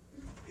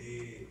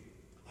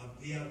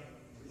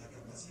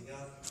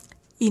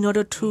in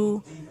order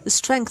to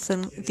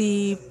strengthen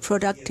the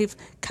productive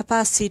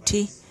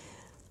capacity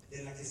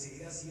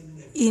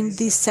in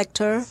this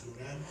sector,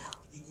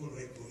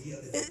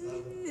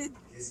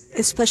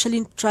 especially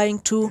in trying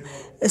to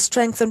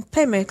strengthen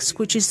Pemex,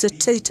 which is the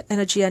state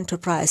energy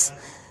enterprise.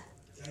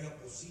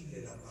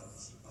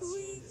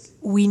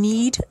 We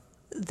need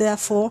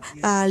therefore,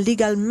 a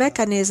legal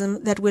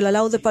mechanism that will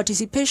allow the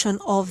participation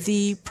of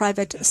the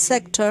private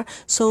sector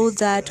so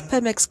that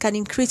Pemex can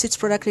increase its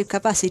productive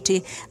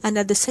capacity. And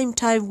at the same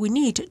time, we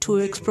need to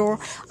explore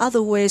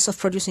other ways of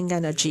producing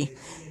energy.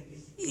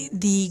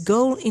 The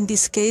goal in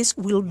this case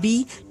will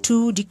be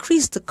to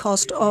decrease the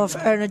cost of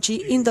energy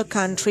in the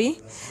country,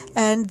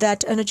 and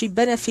that energy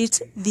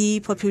benefits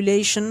the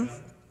population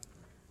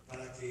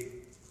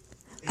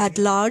at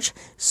large,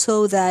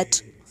 so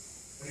that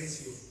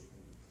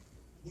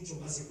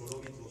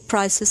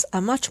prices are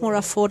much more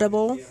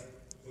affordable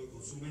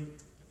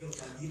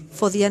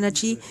for the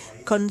energy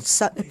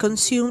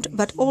consumed,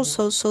 but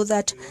also so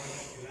that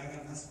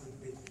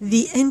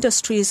the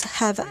industries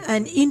have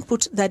an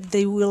input that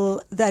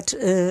will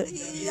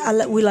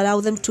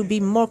allow them to be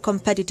more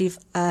competitive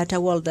at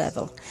a world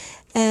level.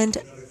 And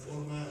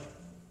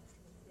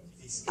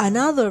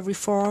another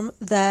reform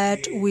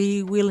that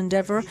we will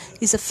endeavor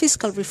is a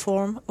fiscal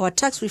reform or a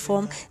tax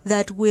reform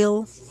that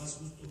will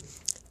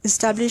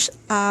establish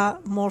a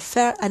more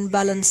fair and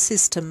balanced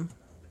system.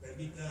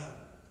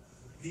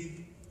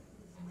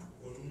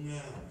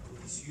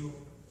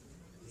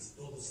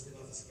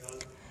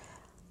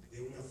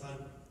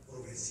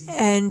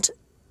 And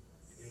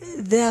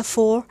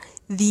therefore,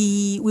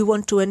 we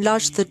want to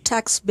enlarge the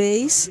tax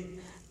base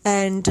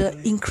and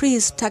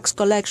increase tax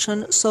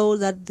collection so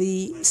that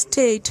the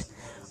state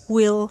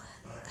will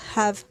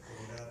have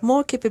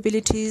more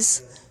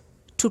capabilities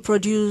to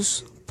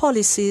produce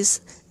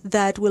policies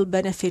that will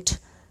benefit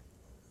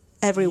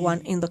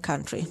everyone in the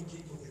country.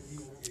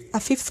 A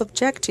fifth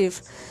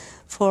objective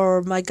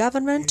for my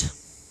government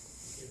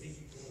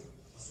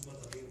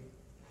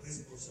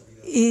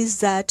is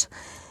that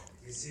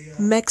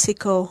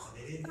Mexico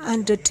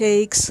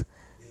undertakes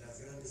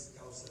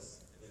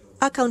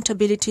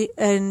accountability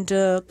and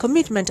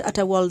commitment at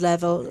a world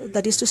level.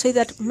 That is to say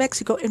that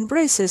Mexico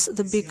embraces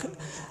the big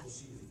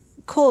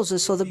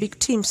causes or the big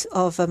themes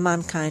of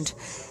mankind.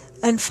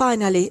 And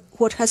finally,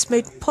 what has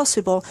made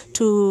possible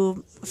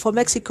for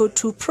Mexico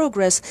to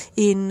progress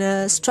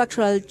in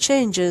structural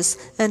changes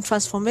and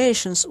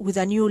transformations with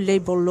a new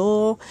labor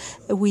law,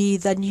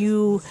 with a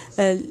new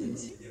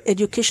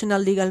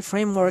educational legal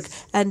framework,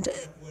 and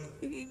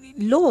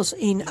laws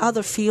in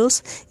other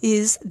fields,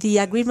 is the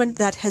agreement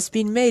that has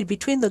been made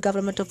between the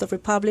government of the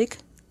Republic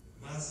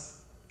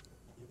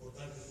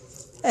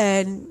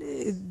and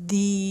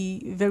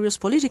the various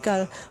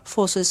political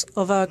forces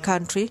of our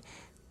country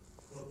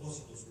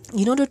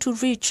in order to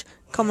reach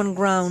common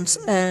grounds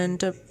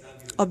and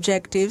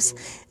objectives,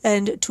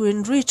 and to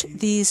enrich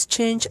this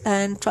change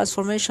and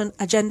transformation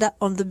agenda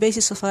on the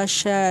basis of our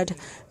shared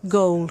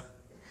goal,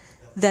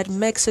 that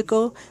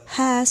Mexico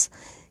has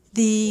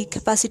the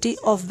capacity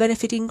of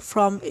benefiting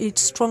from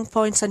its strong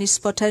points and its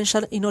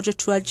potential in order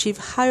to achieve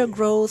higher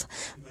growth,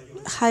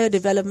 higher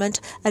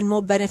development, and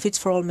more benefits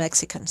for all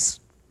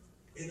Mexicans.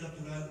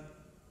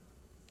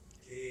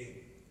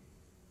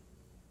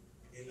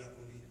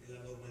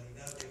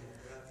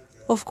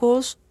 Of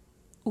course,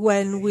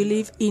 when we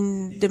live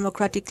in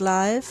democratic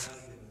life,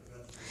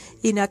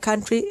 in a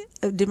country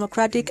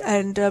democratic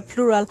and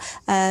plural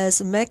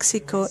as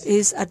Mexico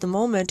is at the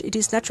moment, it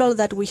is natural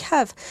that we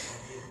have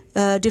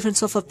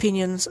difference of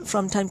opinions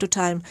from time to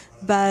time,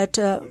 but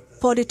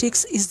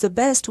politics is the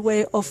best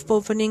way of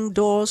opening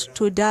doors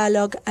to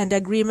dialogue and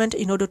agreement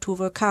in order to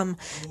overcome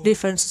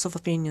differences of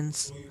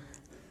opinions.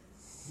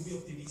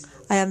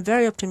 I am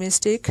very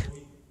optimistic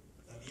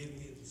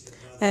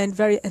and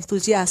very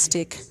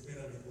enthusiastic,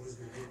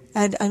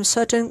 and I'm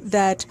certain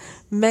that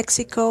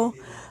Mexico,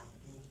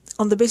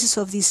 on the basis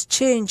of these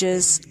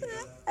changes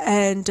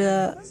and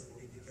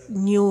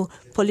new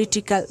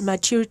political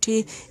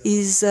maturity,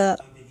 is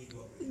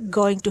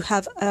going to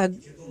have a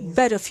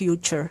better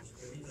future.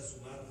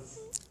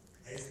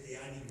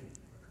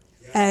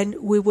 And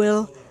we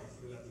will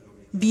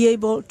be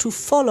able to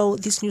follow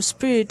this new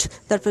spirit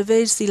that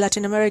pervades the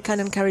Latin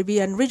American and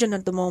Caribbean region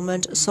at the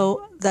moment,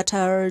 so that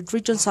our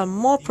regions are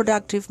more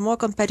productive, more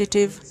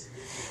competitive,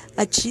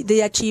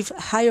 they achieve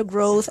higher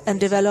growth and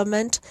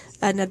development,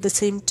 and at the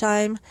same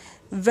time,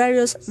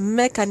 various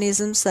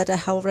mechanisms that I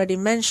have already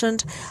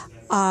mentioned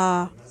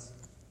are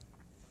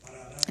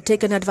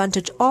taken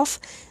advantage of,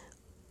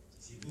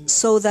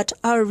 so that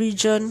our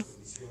region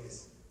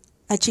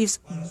achieves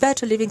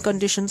better living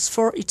conditions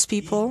for its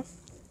people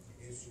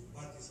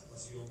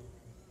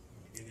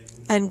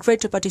and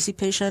greater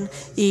participation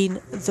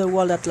in the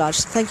world at large.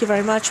 Thank you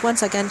very much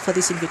once again for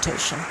this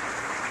invitation.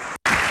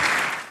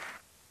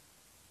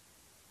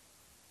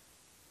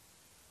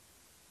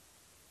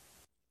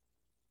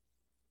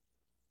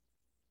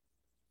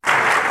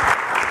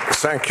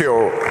 Thank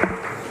you,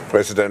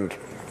 President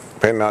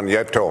Peña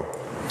Nieto.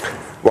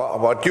 Well,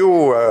 what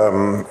you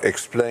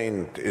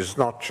explained is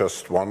not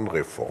just one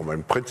reform.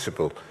 In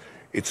principle,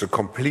 it's a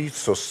complete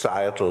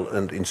societal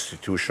and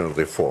institutional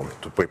reform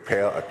to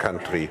prepare a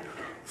country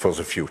for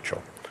the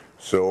future.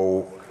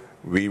 So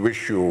we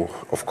wish you,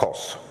 of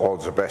course, all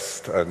the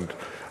best. And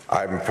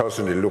I'm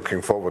personally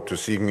looking forward to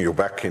seeing you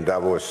back in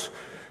Davos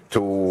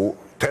to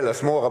tell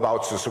us more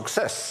about the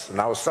success.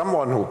 Now,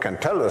 someone who can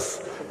tell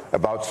us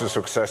about the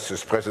success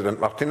is President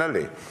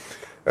Martinelli.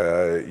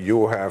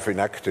 You have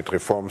enacted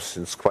reforms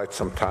since quite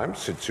some time,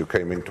 since you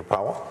came into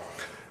power.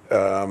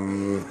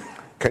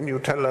 Can you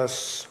tell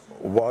us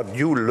what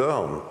you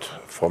learned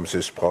from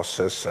this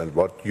process and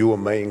what your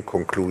main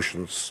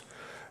conclusions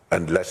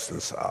and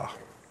lessons are?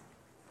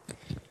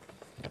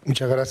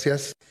 Muchas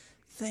gracias.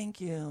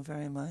 Thank you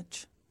very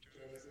much.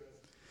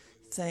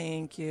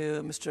 Thank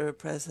you, Mr.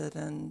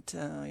 President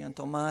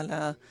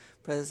Humala,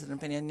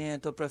 President Peña,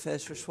 Nieto,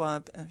 Professor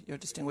Schwab, your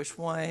distinguished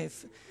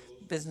wife,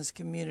 business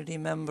community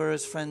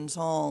members, friends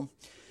all.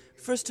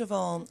 First of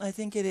all, I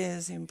think it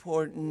is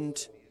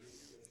important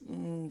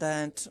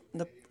that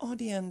the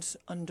audience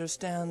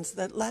understands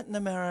that Latin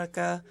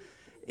America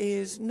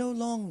is no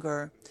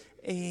longer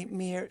a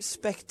mere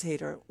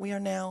spectator. We are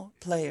now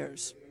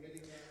players.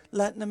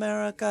 Latin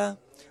America,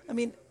 I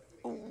mean,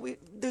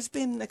 there's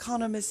been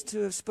economists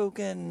who have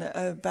spoken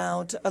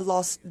about a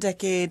lost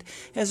decade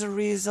as a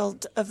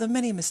result of the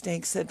many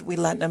mistakes that we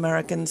Latin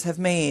Americans have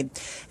made.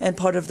 And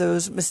part of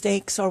those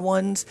mistakes are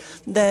ones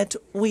that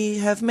we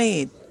have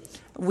made.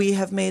 We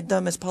have made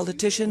them as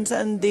politicians,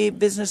 and the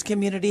business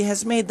community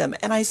has made them.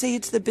 And I say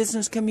it's the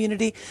business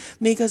community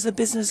because the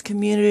business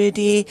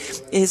community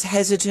is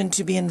hesitant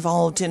to be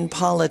involved in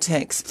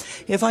politics.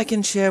 If I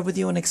can share with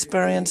you an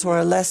experience or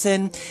a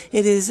lesson,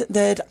 it is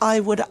that I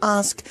would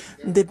ask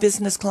the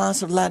business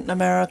class of Latin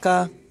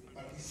America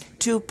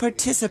to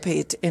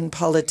participate in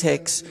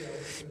politics,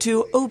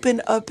 to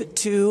open up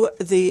to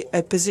the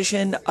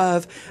position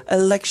of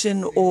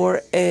election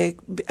or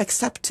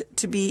accept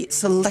to be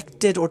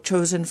selected or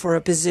chosen for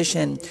a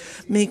position,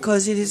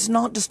 because it is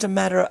not just a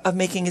matter of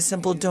making a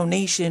simple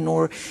donation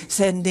or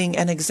sending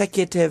an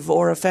executive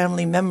or a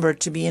family member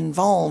to be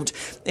involved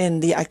in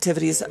the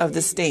activities of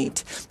the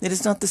state. It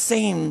is not the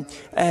same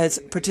as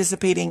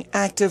participating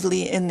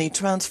actively in the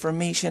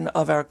transformation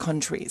of our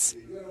countries.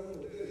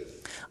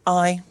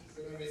 I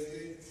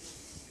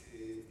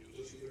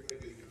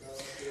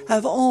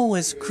have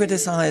always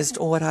criticized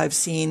what I've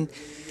seen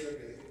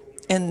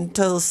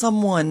until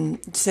someone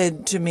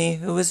said to me,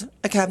 who was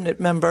a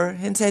cabinet member,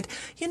 and said,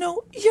 you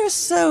know, you're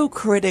so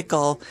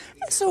critical,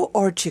 so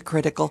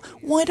archi-critical.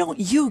 Why don't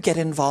you get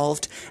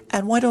involved,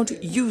 and why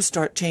don't you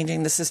start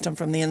changing the system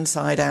from the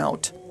inside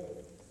out?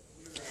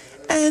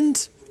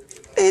 And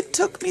it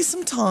took me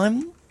some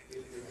time,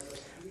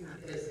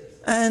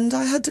 and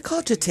I had to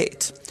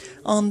cogitate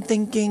on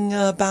thinking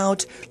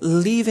about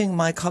leaving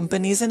my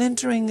companies and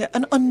entering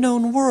an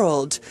unknown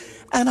world.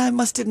 And I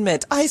must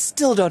admit, I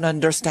still don't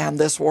understand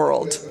this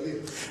world.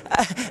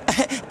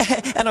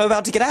 And I'm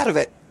about to get out of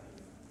it.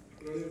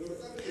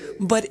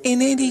 But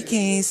in any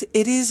case,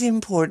 it is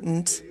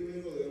important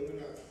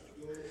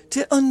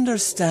to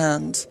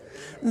understand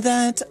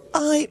that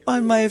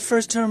on my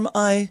first term,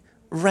 I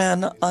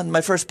ran on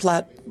my first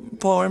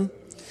platform.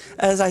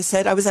 As I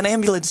said, I was an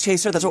ambulance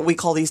chaser. That's what we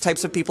call these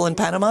types of people in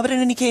Panama. But in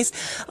any case,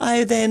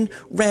 I then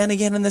ran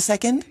again in the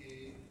second.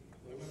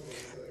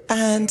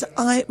 And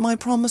my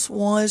promise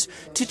was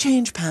to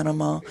change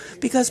Panama,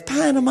 because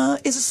Panama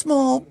is a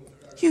small,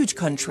 huge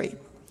country.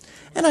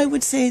 And I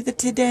would say that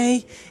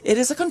today it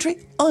is a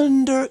country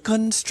under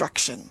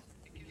construction.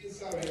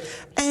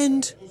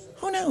 And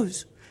who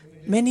knows?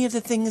 Many of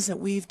the things that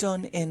we've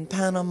done in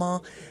Panama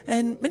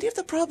and many of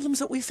the problems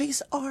that we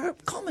face are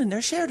common.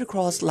 They're shared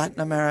across Latin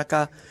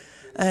America.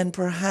 And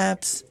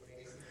perhaps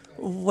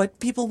what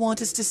people want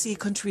is to see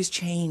countries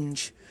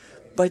change.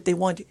 But they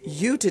want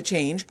you to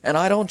change, and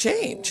I don't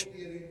change.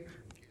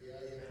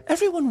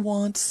 Everyone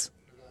wants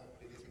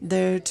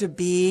there to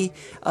be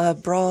a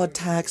broad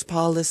tax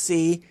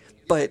policy,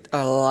 but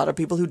a lot of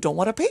people who don't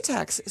want to pay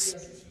taxes.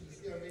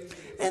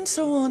 And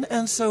so on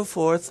and so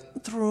forth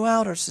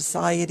throughout our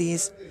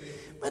societies.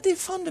 But the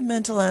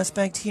fundamental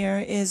aspect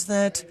here is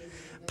that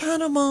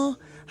Panama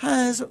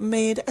has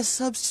made a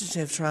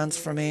substantive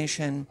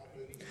transformation,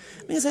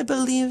 because I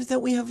believe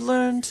that we have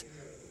learned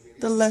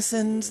the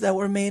lessons that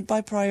were made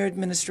by prior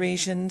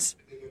administrations.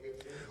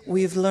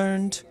 We've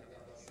learned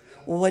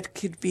what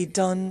could be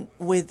done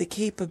with the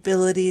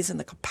capabilities and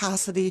the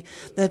capacity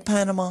that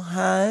Panama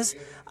has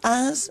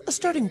as a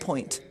starting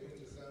point.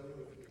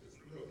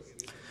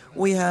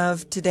 We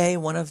have today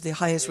one of the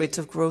highest rates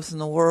of growth in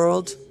the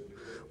world.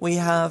 We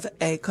have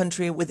a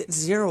country with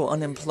zero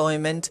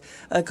unemployment,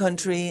 a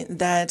country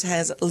that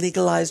has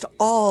legalized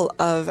all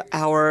of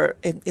our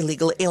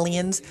illegal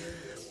aliens.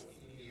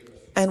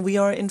 And we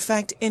are, in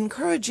fact,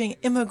 encouraging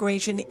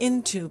immigration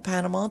into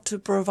Panama to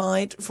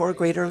provide for a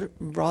greater,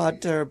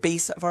 broader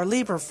base of our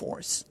labor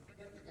force.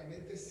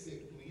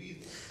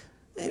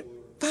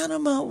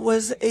 Panama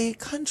was a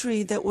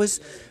country that was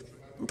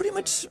pretty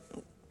much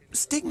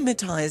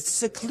stigmatized,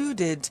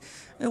 secluded.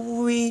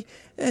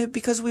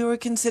 Because we were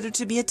considered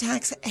to be a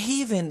tax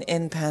haven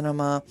in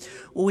Panama.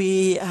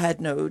 We had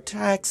no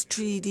tax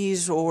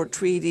treaties or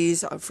free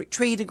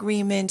trade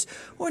agreements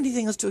or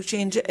anything else to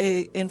exchange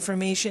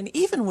information.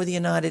 Even with the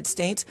United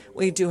States,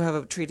 we do have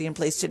a treaty in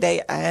place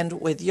today,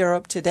 and with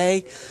Europe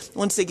today.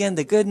 Once again,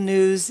 the good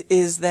news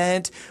is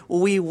that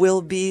we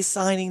will be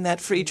signing that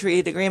free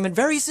trade agreement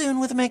very soon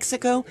with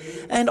Mexico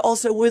and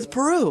also with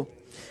Peru,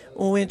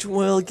 which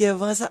will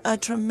give us a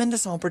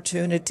tremendous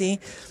opportunity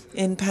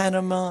in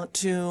Panama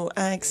to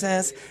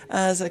access,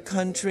 as a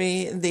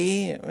country,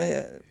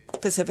 the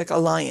Pacific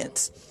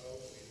Alliance.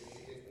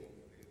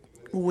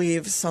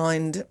 We've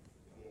signed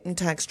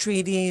tax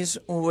treaties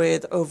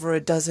with over a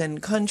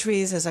dozen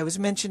countries, as I was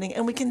mentioning,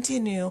 and we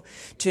continue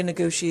to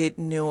negotiate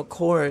new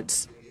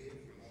accords.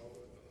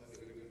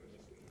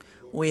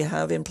 We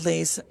have in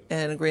place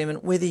an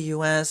agreement with the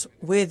U.S.,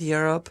 with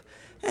Europe,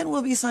 and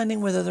we'll be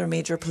signing with other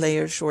major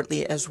players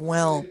shortly as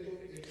well.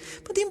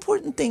 But the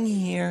important thing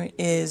here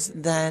is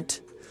that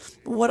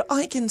what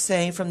I can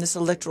say from this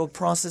electoral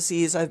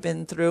processes I've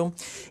been through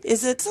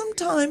is that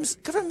sometimes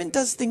government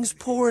does things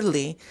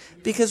poorly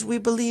because we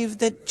believe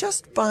that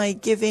just by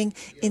giving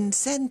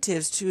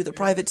incentives to the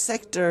private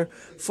sector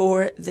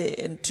so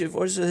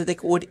that they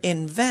would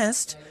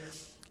invest,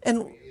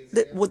 and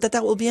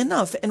that will be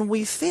enough. And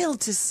we fail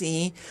to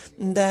see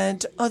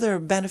that other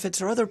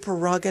benefits or other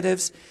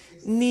prerogatives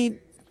need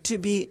to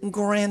be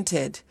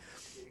granted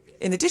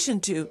in addition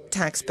to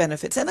tax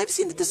benefits. And I've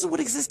seen that this is what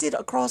existed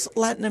across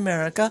Latin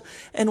America,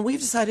 and we've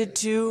decided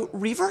to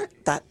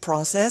revert that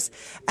process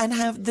and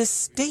have the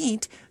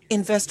state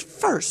invest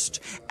first,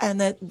 and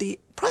that the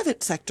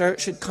private sector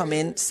should come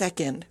in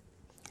second.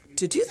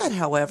 To do that,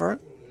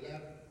 however,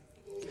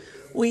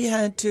 we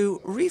had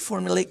to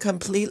reformulate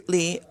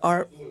completely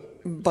our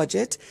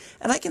budget,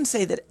 and I can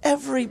say that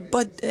every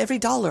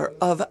dollar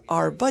of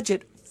our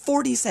budget,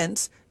 40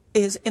 cents,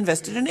 is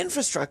invested in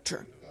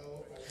infrastructure.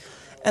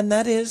 And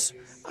that is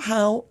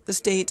how the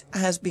state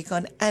has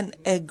begun an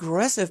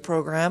aggressive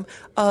program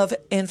of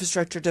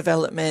infrastructure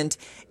development.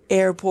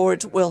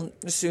 Airports will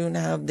soon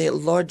have the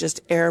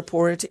largest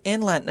airport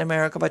in Latin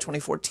America by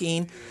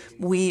 2014.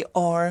 We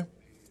are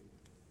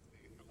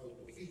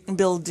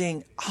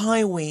building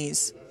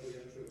highways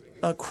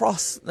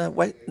across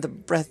the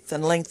breadth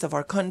and length of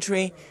our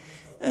country.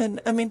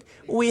 And I mean,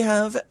 we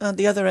have on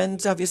the other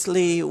end,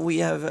 obviously, we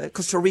have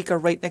Costa Rica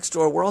right next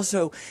door. We're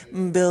also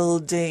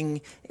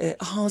building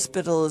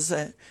hospitals,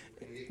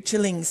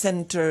 chilling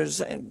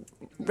centers,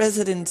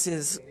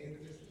 residences,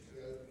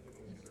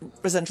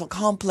 residential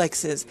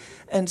complexes,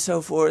 and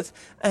so forth.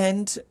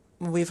 And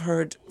we've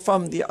heard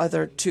from the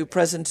other two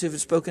presidents who've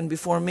spoken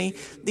before me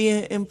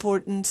the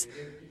importance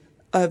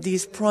of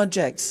these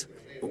projects.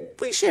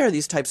 We share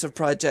these types of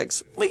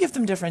projects. We give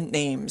them different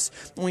names.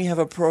 We have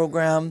a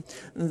program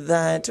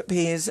that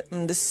pays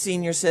the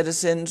senior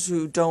citizens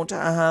who don't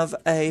have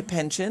a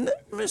pension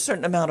a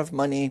certain amount of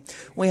money.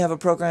 We have a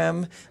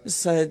program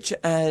such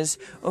as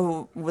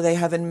they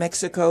have in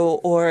Mexico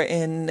or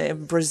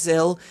in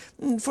Brazil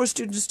for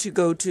students to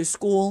go to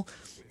school.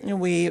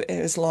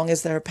 As long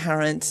as their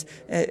parents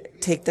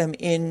take them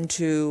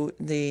into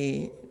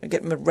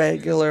get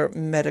regular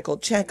medical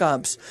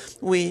checkups.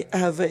 We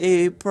have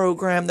a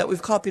program that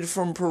we've copied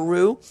from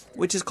Peru,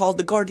 which is called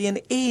the Guardian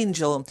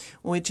Angel,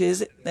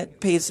 that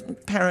pays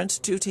parents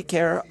to take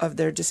care of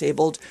their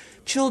disabled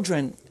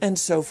children and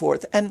so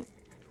forth. And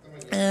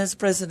as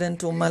President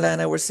Humala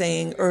and I were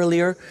saying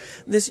earlier,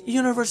 this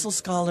universal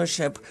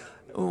scholarship,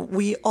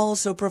 we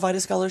also provide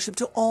a scholarship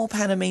to all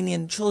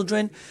Panamanian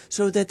children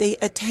so that they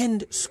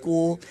attend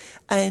school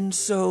and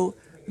so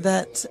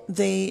that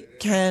they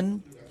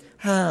can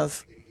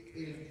have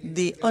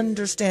the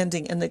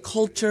understanding and the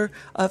culture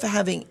of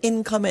having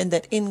income, and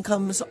that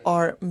incomes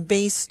are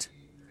based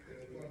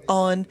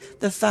on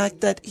the fact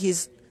that he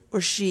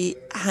or she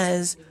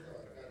has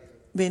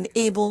been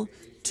able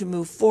to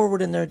move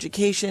forward in their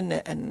education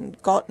and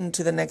gotten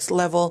to the next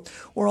level.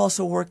 We're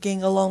also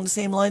working along the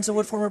same lines of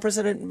what former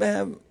President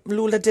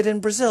Lula did in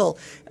Brazil,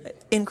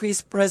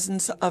 increased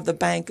presence of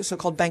the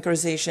so-called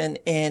bankerization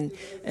in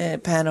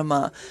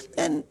Panama.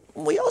 And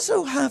we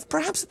also have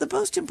perhaps the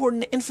most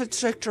important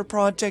infrastructure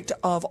project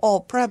of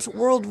all, perhaps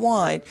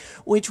worldwide,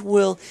 which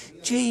will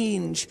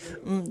change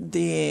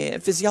the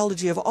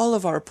physiology of all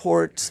of our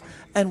ports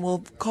and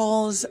will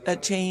cause a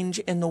change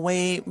in the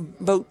way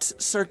boats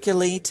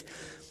circulate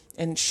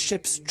and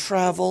ships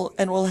travel,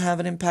 and will have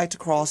an impact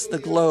across the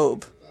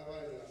globe.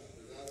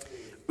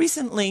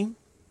 Recently,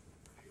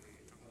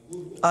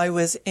 I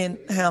was in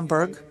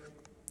Hamburg,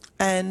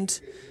 and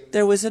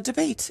there was a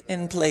debate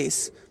in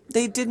place.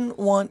 They didn't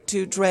want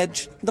to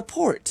dredge the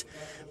port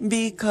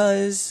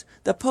because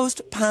the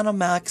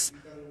post-Panamax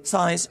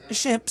size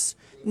ships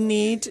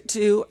need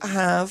to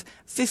have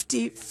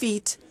 50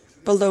 feet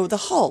below the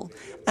hull,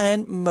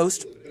 and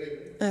most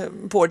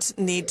ports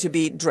need to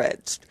be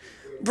dredged.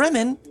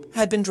 Bremen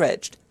had been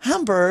dredged.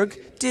 Hamburg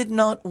did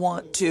not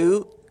want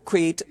to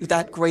create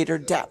that greater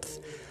depth.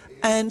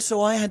 And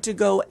so I had to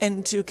go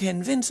and to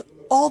convince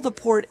all the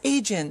port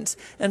agents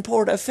and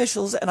port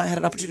officials, and I had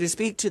an opportunity to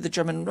speak to the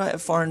German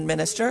foreign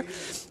minister,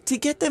 to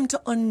get them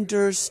to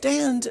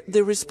understand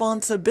the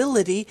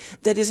responsibility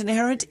that is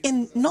inherent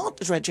in not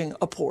dredging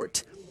a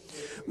port.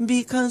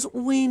 Because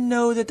we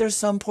know that there's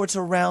some ports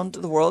around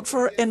the world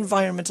for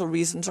environmental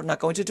reasons are not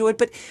going to do it,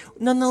 but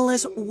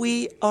nonetheless,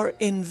 we are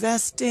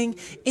investing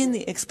in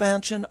the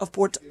expansion of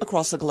ports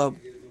across the globe.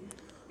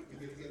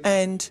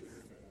 And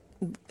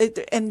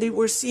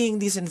we're seeing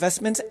these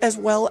investments as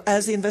well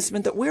as the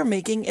investment that we're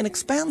making in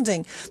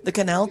expanding the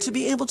canal to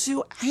be able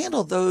to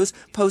handle those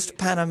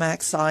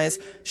post-Panamax size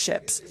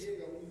ships.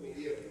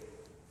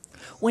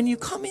 When you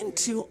come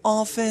into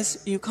office,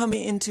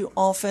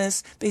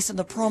 based on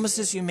the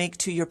promises you make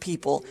to your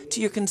people, to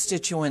your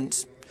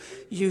constituents.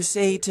 You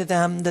say to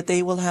them that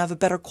they will have a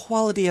better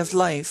quality of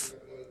life.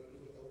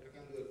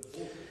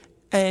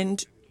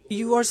 And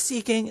you are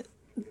seeking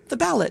the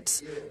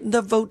ballots,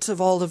 the votes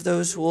of all of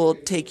those who will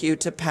take you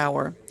to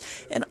power.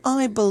 And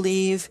I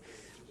believe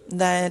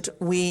that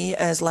we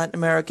as Latin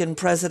American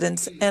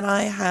presidents, and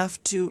I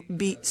have to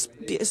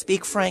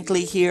speak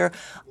frankly here,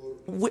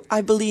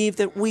 I believe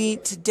that we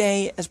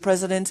today as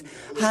presidents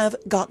have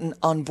gotten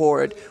on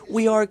board.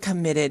 We are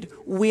committed.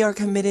 We are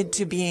committed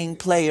to being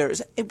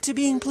players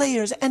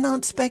and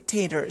not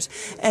spectators.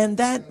 And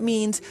that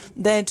means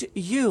that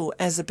you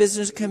as a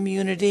business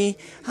community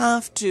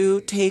have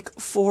to take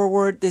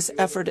forward this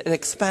effort at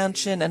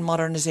expansion and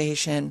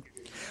modernization.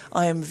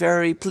 I am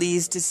very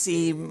pleased to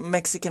see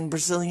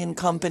Mexican-Brazilian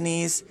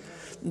companies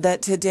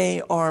that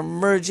today are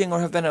merging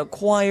or have been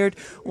acquired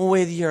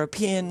with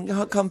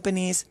European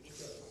companies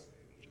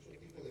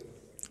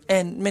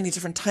and many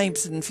different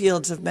types and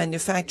fields of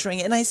manufacturing.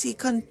 And I see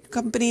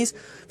companies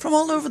from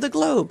all over the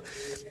globe.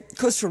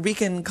 Costa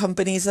Rican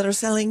companies that are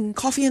selling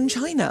coffee in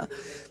China.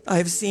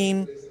 I've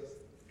seen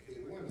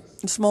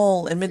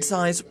small and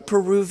mid-sized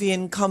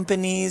Peruvian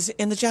companies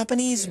in the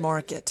Japanese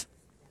market.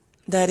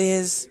 That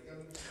is,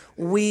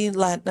 we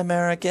Latin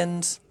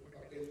Americans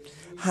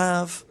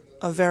have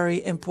a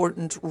very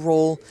important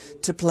role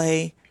to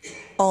play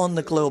on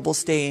the global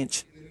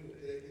stage.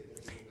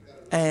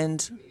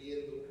 And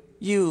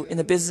you in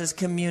the business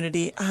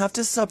community have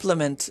to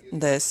supplement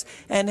this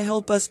and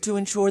help us to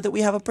ensure that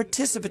we have a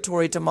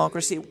participatory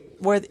democracy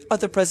where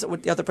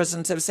what the other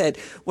presidents have said,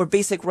 where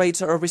basic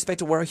rights are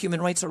respected, where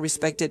human rights are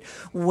respected,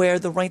 where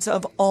the rights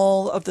of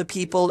all of the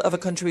people of a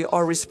country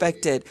are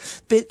respected.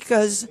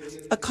 Because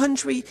a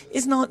country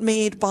is not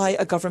made by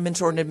a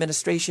government or an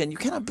administration. You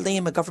cannot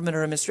blame a government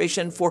or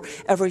administration for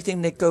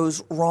everything that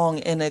goes wrong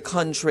in a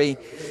country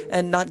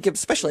and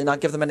especially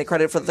not give them any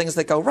credit for the things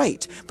that go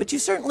right. But you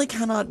certainly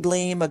cannot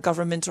blame a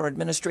government or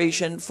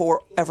administration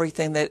for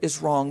everything that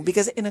is wrong.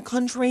 Because in a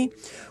country,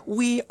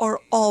 we are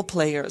all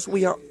players.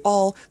 We are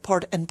all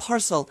part and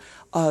parcel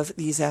of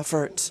these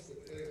efforts.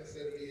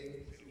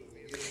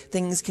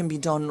 Things can be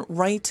done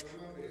right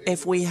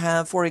if we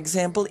have, for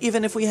example,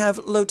 even if we have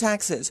low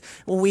taxes.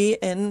 We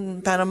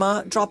in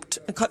Panama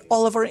cut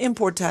all of our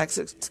import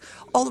taxes.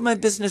 All of my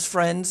business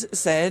friends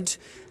said,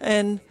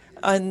 and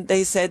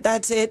they said,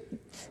 that's it.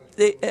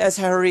 As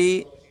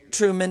Harry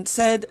Truman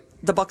said,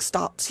 the buck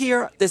stops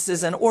here. This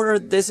is an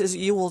order.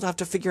 You will have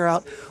to figure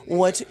out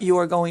what you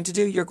are going to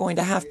do. You're going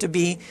to have to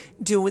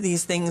do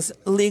these things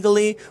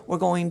legally. We're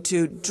going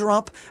to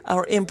drop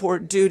our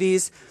import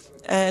duties.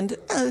 And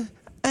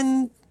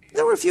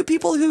there were a few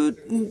people who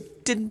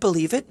didn't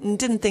believe it and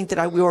didn't think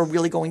that we were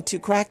really going to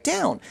crack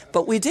down.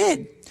 But we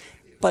did.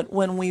 But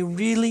when we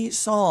really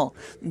saw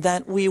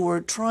that we were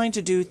trying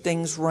to do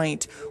things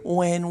right,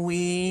 when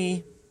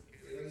we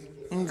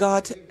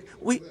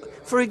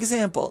for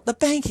example, the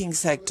banking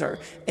sector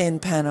in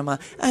Panama,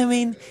 I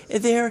mean,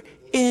 their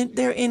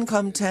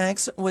income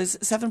tax was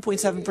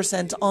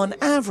 7.7% on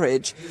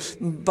average,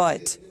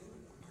 but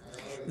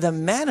the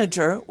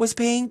manager was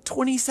paying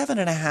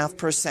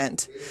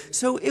 27.5%.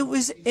 So it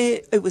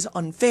was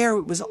unfair,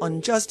 it was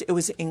unjust, it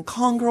was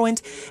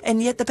incongruent,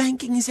 and yet the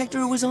banking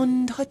sector was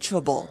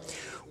untouchable.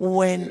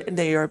 When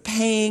they are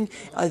paying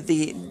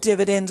the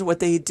dividends, what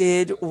they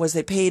did was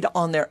they paid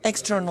on their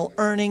external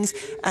earnings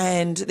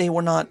and they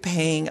were not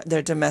paying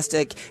their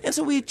domestic. And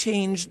so we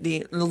changed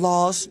the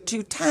laws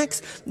to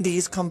tax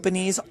these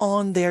companies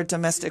on their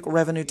domestic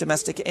revenue,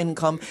 domestic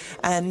income,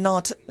 and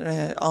not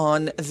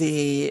on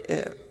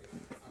the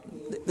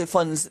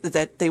funds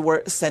that they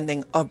were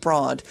sending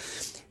abroad.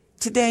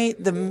 Today,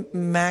 the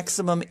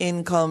maximum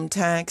income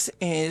tax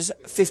is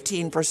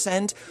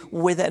 15%,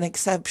 with an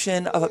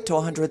exception of up to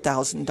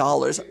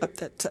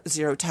 $100,000,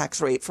 zero tax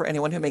rate for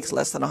anyone who makes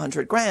less than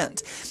 100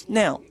 grand.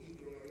 Now,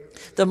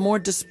 the more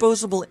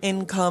disposable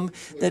income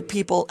that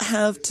people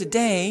have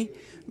today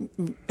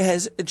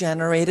has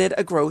generated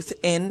a growth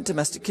in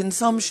domestic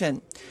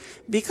consumption.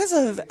 Because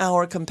of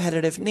our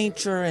competitive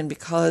nature and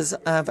because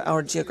of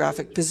our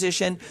geographic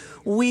position,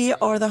 we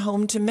are the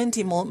home to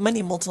many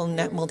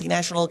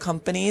multinational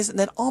companies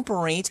that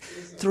operate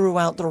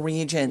throughout the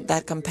region.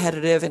 That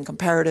competitive and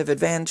comparative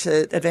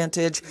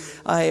advantage,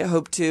 I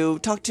hope to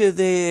talk to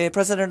the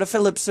president of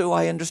Philips, who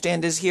I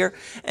understand is here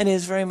and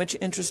is very much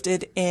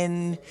interested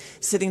in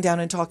sitting down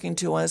and talking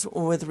to us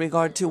with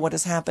regard to what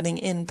is happening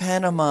in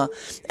Panama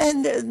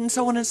and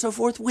so on and so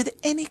forth with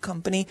any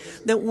company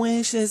that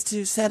wishes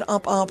to set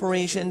up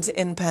operations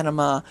in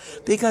Panama,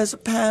 because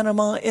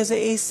Panama is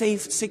a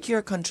safe,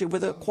 secure country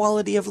with a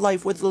quality of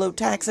life, with low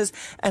taxes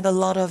and a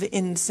lot of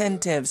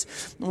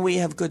incentives. We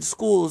have good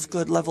schools,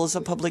 good levels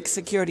of public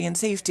security and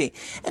safety.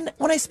 And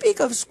when I speak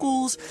of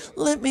schools,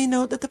 let me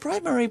note that the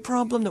primary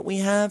problem that we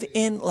have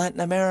in Latin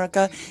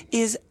America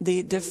is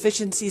the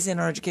deficiencies in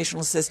our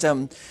educational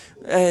system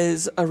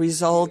as a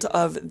result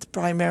of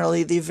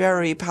primarily the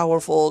very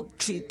powerful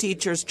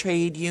teachers'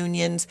 trade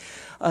unions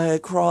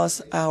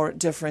across our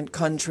different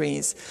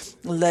countries.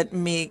 Let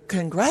me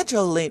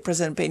congratulate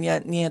President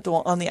Peña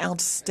Nieto on the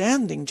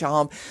outstanding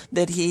job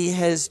that he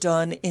has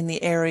done in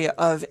the area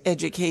of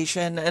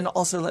education. And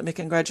also let me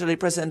congratulate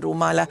President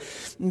Humala,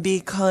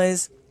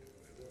 because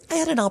I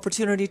had an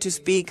opportunity to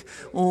speak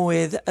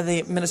with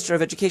the Minister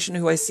of Education,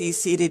 who I see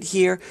seated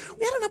here.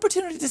 We had an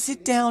opportunity to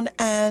sit down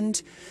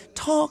and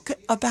talk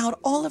about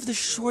all of the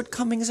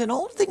shortcomings and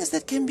all the things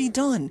that can be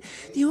done.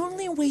 The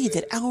only way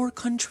that our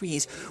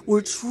countries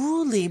will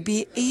truly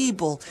be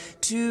able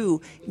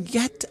to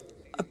get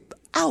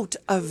out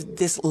of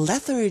this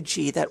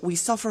lethargy that we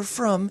suffer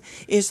from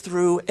is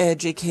through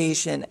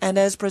education. And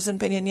as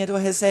President Peña Nieto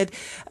has said,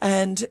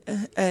 and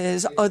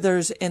as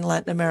others in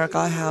Latin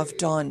America have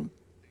done.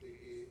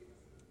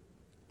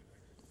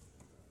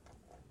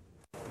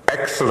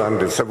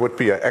 Excellent. It would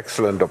be an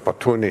excellent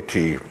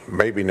opportunity,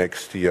 maybe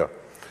next year,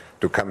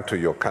 to come to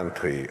your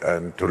country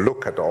and to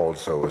look at all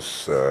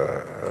those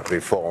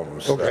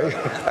reforms. Okay.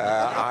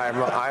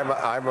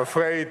 I'm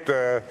afraid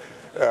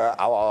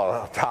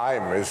our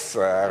time is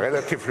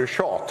relatively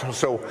short,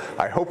 so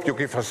I hope you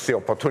give us the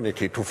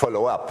opportunity to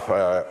follow up.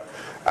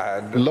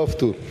 Love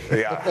to.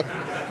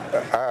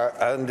 Yeah.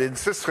 And in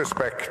this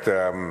respect,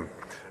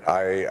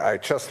 I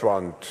just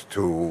want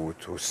to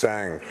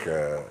thank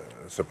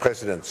the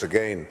presidents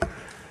again.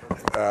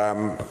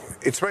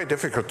 It's very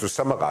difficult to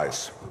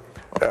summarize,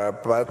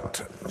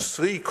 but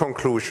three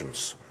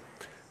conclusions.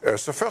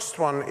 The first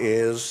one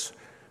is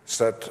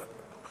that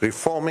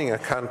reforming a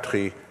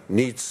country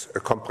needs a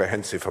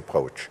comprehensive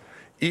approach,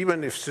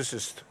 even if this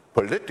is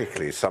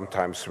politically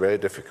sometimes very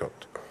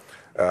difficult.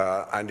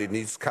 And it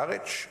needs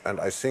courage, and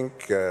I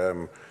think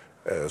the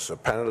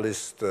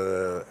panelists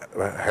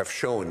have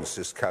shown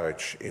this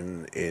courage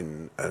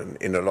in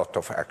a lot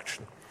of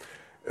action.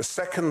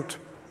 Second,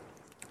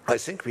 I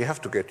think we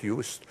have to get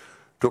used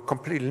to a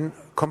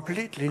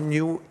completely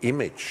new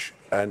image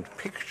and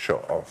picture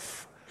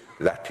of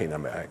Latin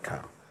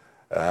America.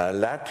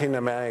 Latin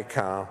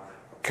America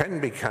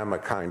can become a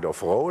kind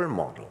of role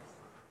model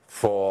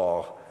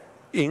for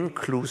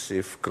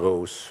inclusive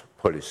growth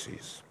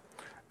policies.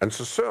 And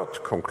the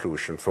third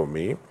conclusion for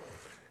me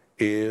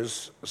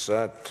is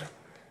that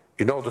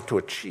in order to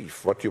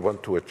achieve what you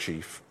want to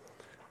achieve,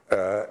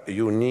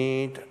 you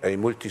need a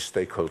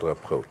multi-stakeholder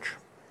approach.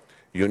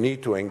 You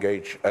need to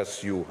engage,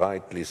 as you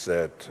rightly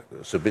said,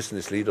 the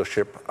business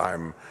leadership.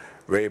 I'm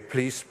very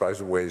pleased, by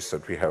the way,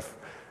 that we have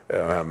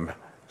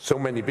so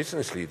many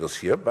business leaders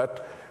here,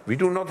 but we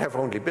do not have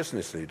only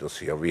business leaders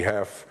here. We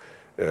have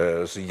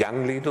the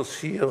young leaders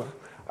here.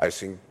 I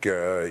think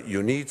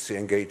you need the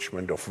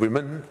engagement of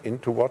women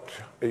into what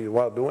you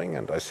are doing,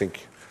 and I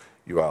think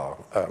you are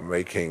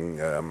making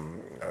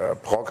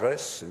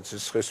progress in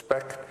this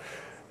respect.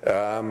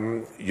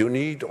 You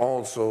need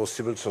also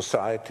civil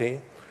society.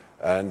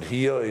 And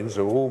here in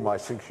the room, I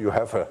think you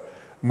have a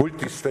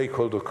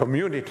multi-stakeholder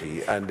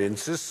community. And in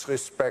this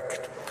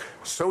respect,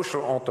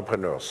 social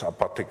entrepreneurs are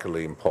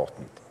particularly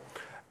important.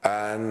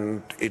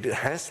 And it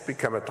has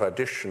become a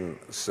tradition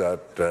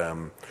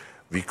that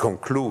we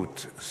conclude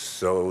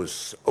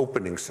those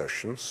opening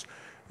sessions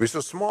with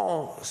a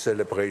small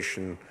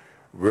celebration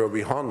where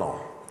we honor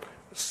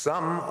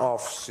some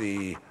of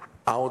the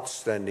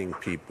outstanding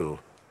people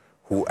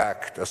who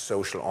act as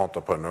social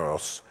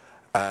entrepreneurs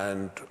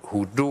and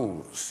who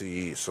do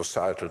see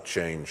societal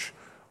change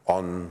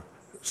on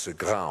the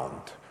ground.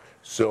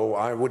 So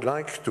I would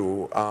like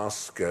to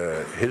ask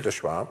Hilde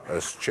Schwab,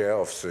 as chair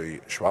of the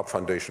Schwab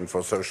Foundation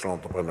for Social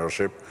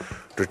Entrepreneurship,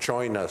 to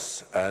join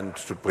us and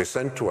to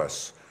present to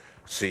us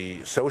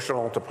the social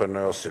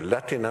entrepreneurs, the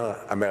Latin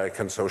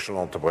American social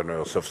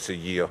entrepreneurs of the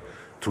year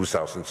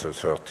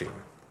 2013.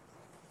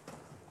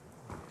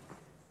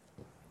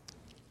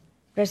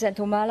 President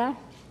Humala,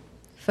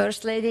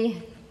 First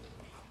Lady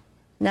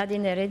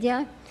Nadine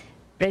Heredia,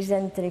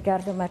 President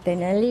Ricardo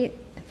Martinelli,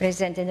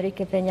 President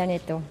Enrique Peña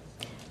Nieto,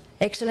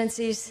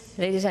 Excellencies,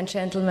 ladies and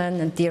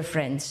gentlemen, and dear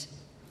friends.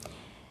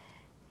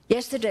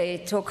 Yesterday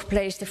took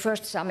place the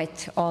first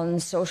summit on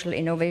social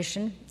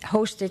innovation,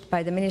 hosted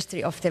by the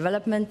Ministry of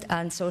Development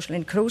and Social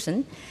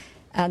Inclusion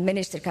and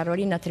Minister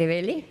Carolina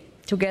Trivelli,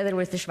 together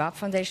with the Schwab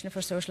Foundation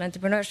for Social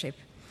Entrepreneurship.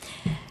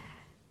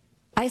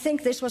 I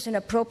think this was an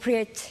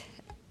appropriate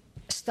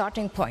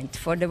starting point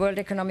for the World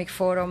Economic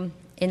Forum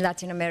in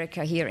Latin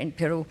America here in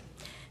Peru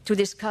to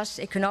discuss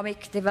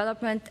economic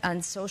development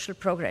and social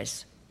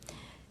progress.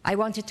 I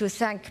wanted to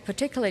thank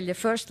particularly the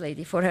First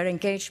Lady for her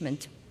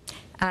engagement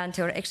and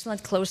her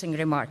excellent closing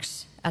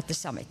remarks at the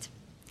summit.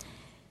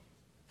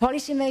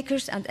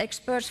 Policymakers and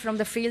experts from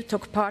the field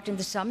took part in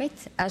the summit,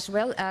 as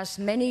well as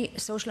many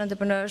social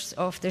entrepreneurs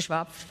of the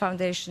Schwab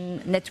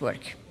Foundation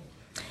network.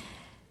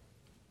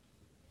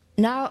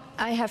 Now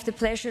I have the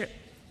pleasure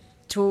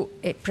to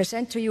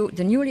present to you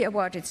the newly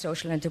awarded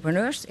social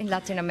entrepreneurs in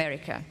Latin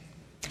America.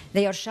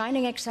 They are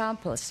shining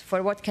examples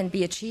for what can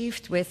be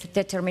achieved with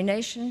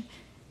determination,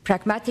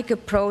 pragmatic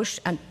approach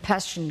and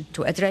passion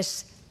to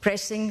address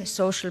pressing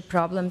social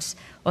problems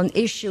on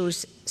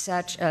issues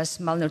such as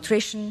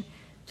malnutrition,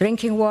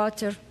 drinking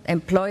water,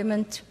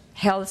 employment,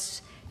 health,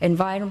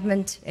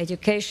 environment,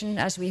 education,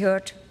 as we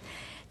heard.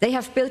 They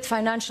have built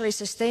financially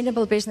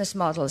sustainable business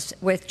models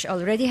which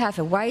already have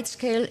a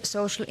wide-scale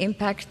social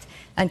impact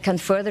and can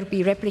further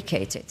be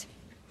replicated.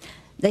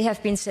 They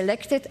have been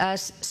selected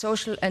as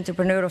Social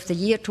Entrepreneur of the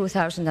Year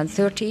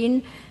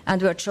 2013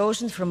 and were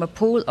chosen from a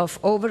pool of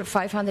over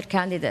 500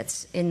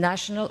 candidates in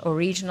national or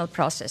regional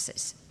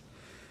processes.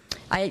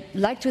 I'd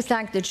like to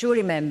thank the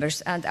jury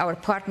members and our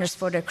partners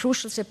for their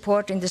crucial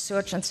support in the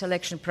search and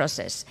selection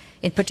process,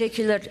 in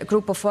particular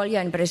Grupo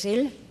Folia in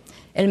Brazil,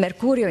 El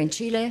Mercurio in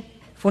Chile,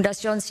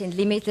 Fundación Sin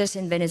Límites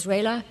in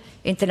Venezuela,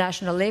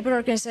 International Labour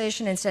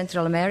Organization in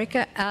Central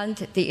America,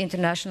 and the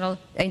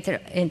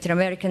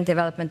Inter-American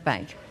Development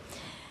Bank.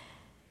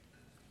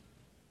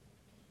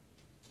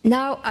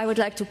 Now I would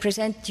like to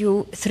present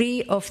you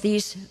 3 of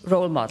these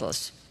role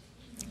models.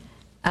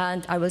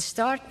 And I will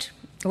start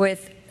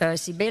with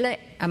Cibele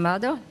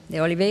Amado de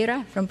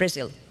Oliveira from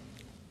Brazil.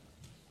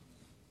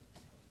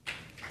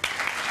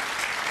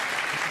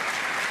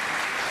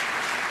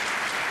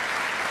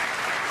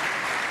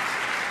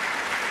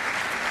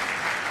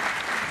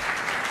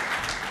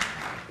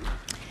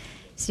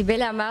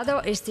 Cibele Amado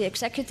is the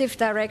Executive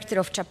Director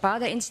of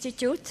Chapada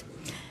Institute,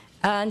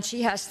 and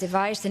she has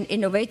devised an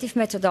innovative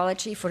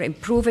methodology for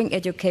improving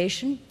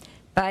education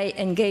by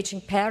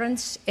engaging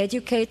parents,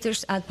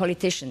 educators, and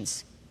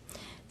politicians.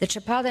 The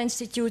Chapada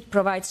Institute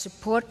provides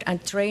support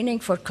and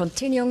training for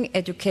continuing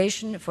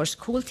education for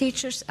school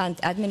teachers and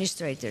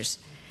administrators,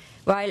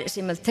 while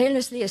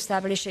simultaneously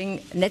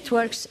establishing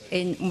networks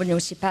in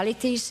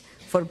municipalities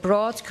for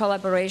broad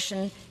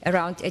collaboration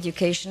around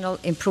educational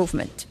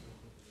improvement.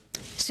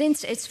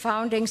 Since its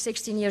founding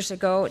 16 years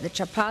ago, the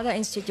Chapada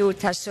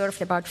Institute has served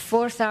about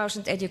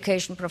 4,000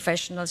 education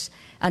professionals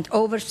and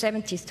over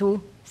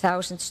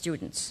 72,000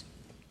 students.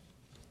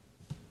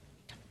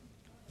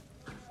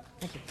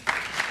 Thank you.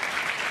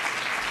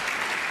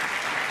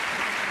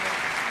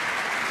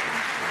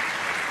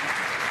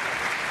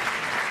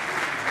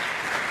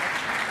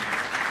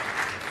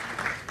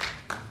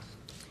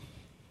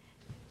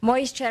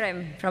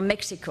 Moises from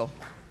Mexico.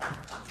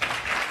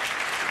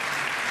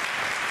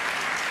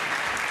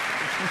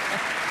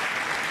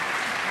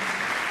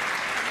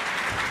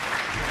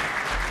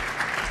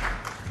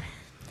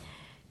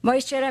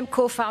 Moises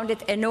co-founded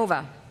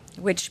Enova,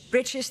 which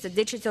bridges the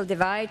digital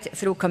divide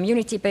through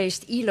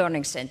community-based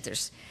e-learning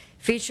centers,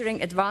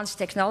 featuring advanced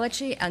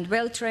technology and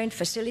well-trained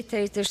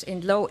facilitators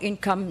in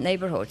low-income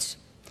neighborhoods.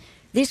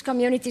 These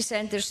community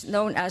centers,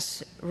 known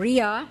as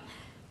RIA,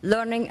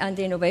 Learning and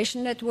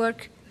Innovation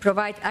Network,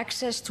 provide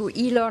access to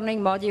e-learning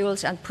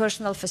modules and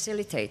personal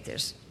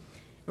facilitators.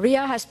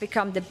 RIA has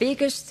become the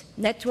biggest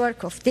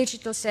network of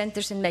digital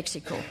centers in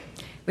Mexico.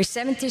 With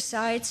 70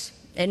 sites,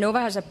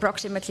 Enova has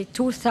approximately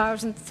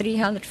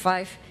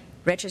 2,305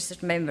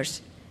 registered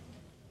members.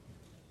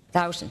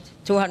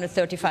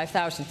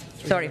 235,000,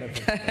 sorry.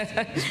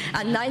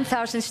 And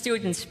 9,000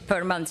 students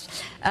per month.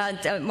 And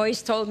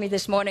Moises told me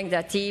this morning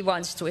that he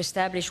wants to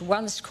establish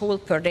 1 school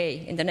per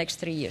day in the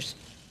next 3 years.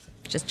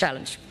 It's a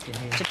challenge.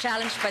 It's a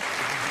challenge, but...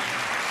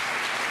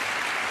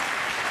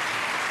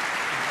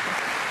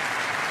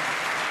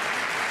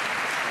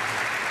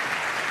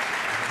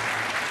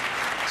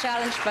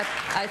 challenge, but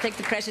I think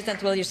the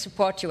President will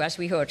support you, as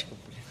we heard.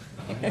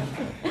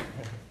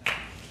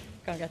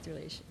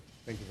 Congratulations.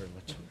 Thank you very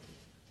much.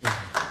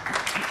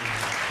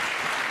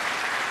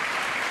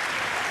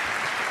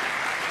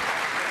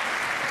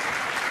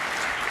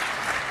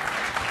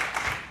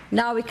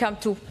 Now we come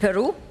to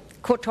Peru,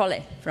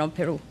 Cotole from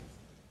Peru.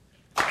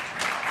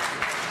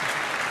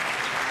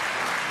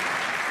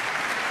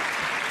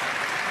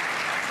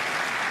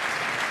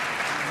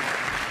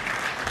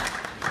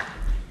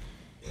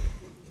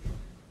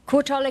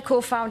 Cotole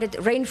co-founded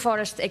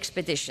Rainforest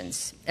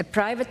Expeditions, a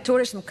private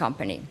tourism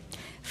company.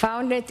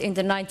 Founded in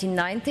the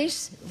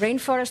 1990s,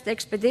 Rainforest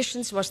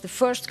Expeditions was the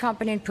first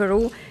company in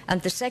Peru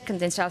and the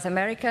second in South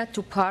America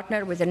to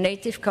partner with a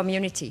native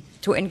community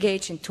to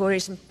engage in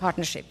tourism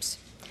partnerships.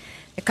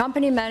 The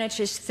company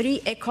manages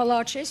 3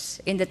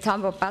 eco-lodges in the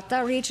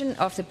Tambopata region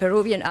of the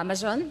Peruvian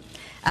Amazon,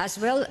 as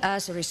well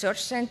as a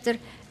research center,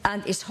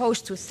 and is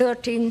host to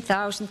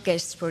 13,000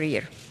 guests per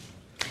year.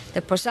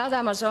 The Posada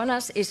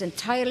Amazonas is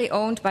entirely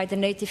owned by the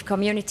native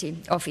community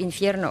of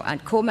Infierno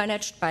and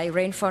co-managed by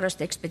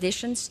Rainforest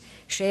Expeditions,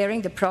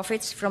 sharing the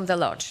profits from the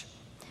lodge.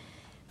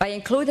 By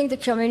including the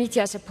community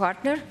as a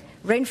partner,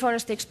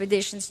 Rainforest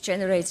Expeditions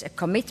generates a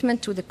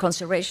commitment to the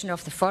conservation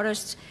of the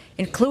forests,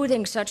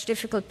 including such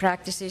difficult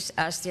practices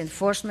as the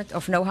enforcement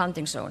of no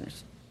hunting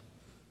zones.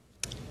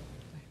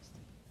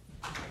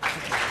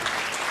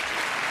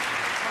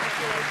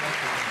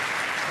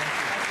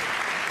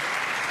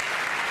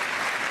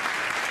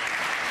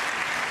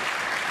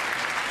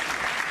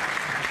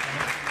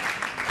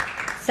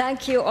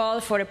 Thank you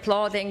all for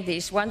applauding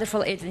these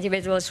wonderful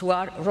individuals who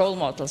are role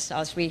models,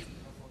 as we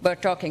were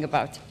talking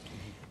about.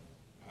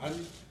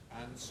 And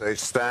they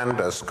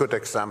stand as good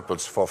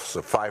examples for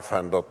the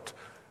 500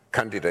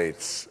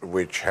 candidates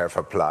which have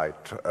applied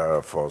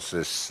for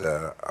this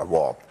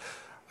award.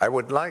 I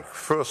would like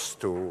first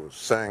to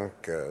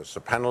thank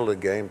the panel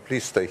again.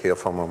 Please stay here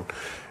for a moment.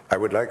 I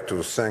would like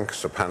to thank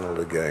the panel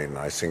again.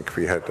 I think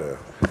we had a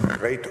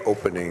great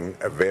opening,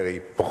 a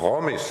very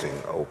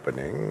promising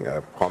opening,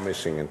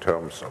 promising in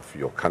terms of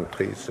your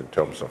countries, in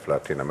terms of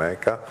Latin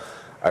America.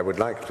 I would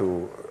like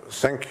to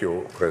thank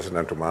you,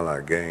 President Humala,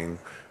 again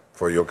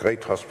for your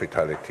great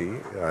hospitality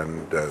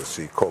and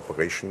the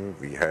cooperation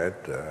we had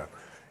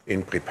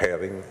in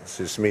preparing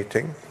this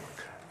meeting.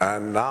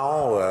 And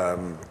now,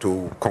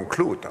 to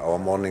conclude our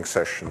morning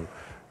session,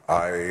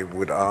 I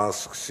would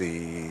ask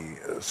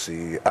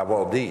the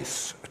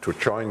awardees to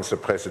join the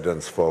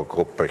presidents for a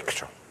group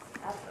picture.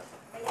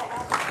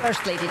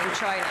 First Lady to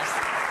join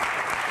us.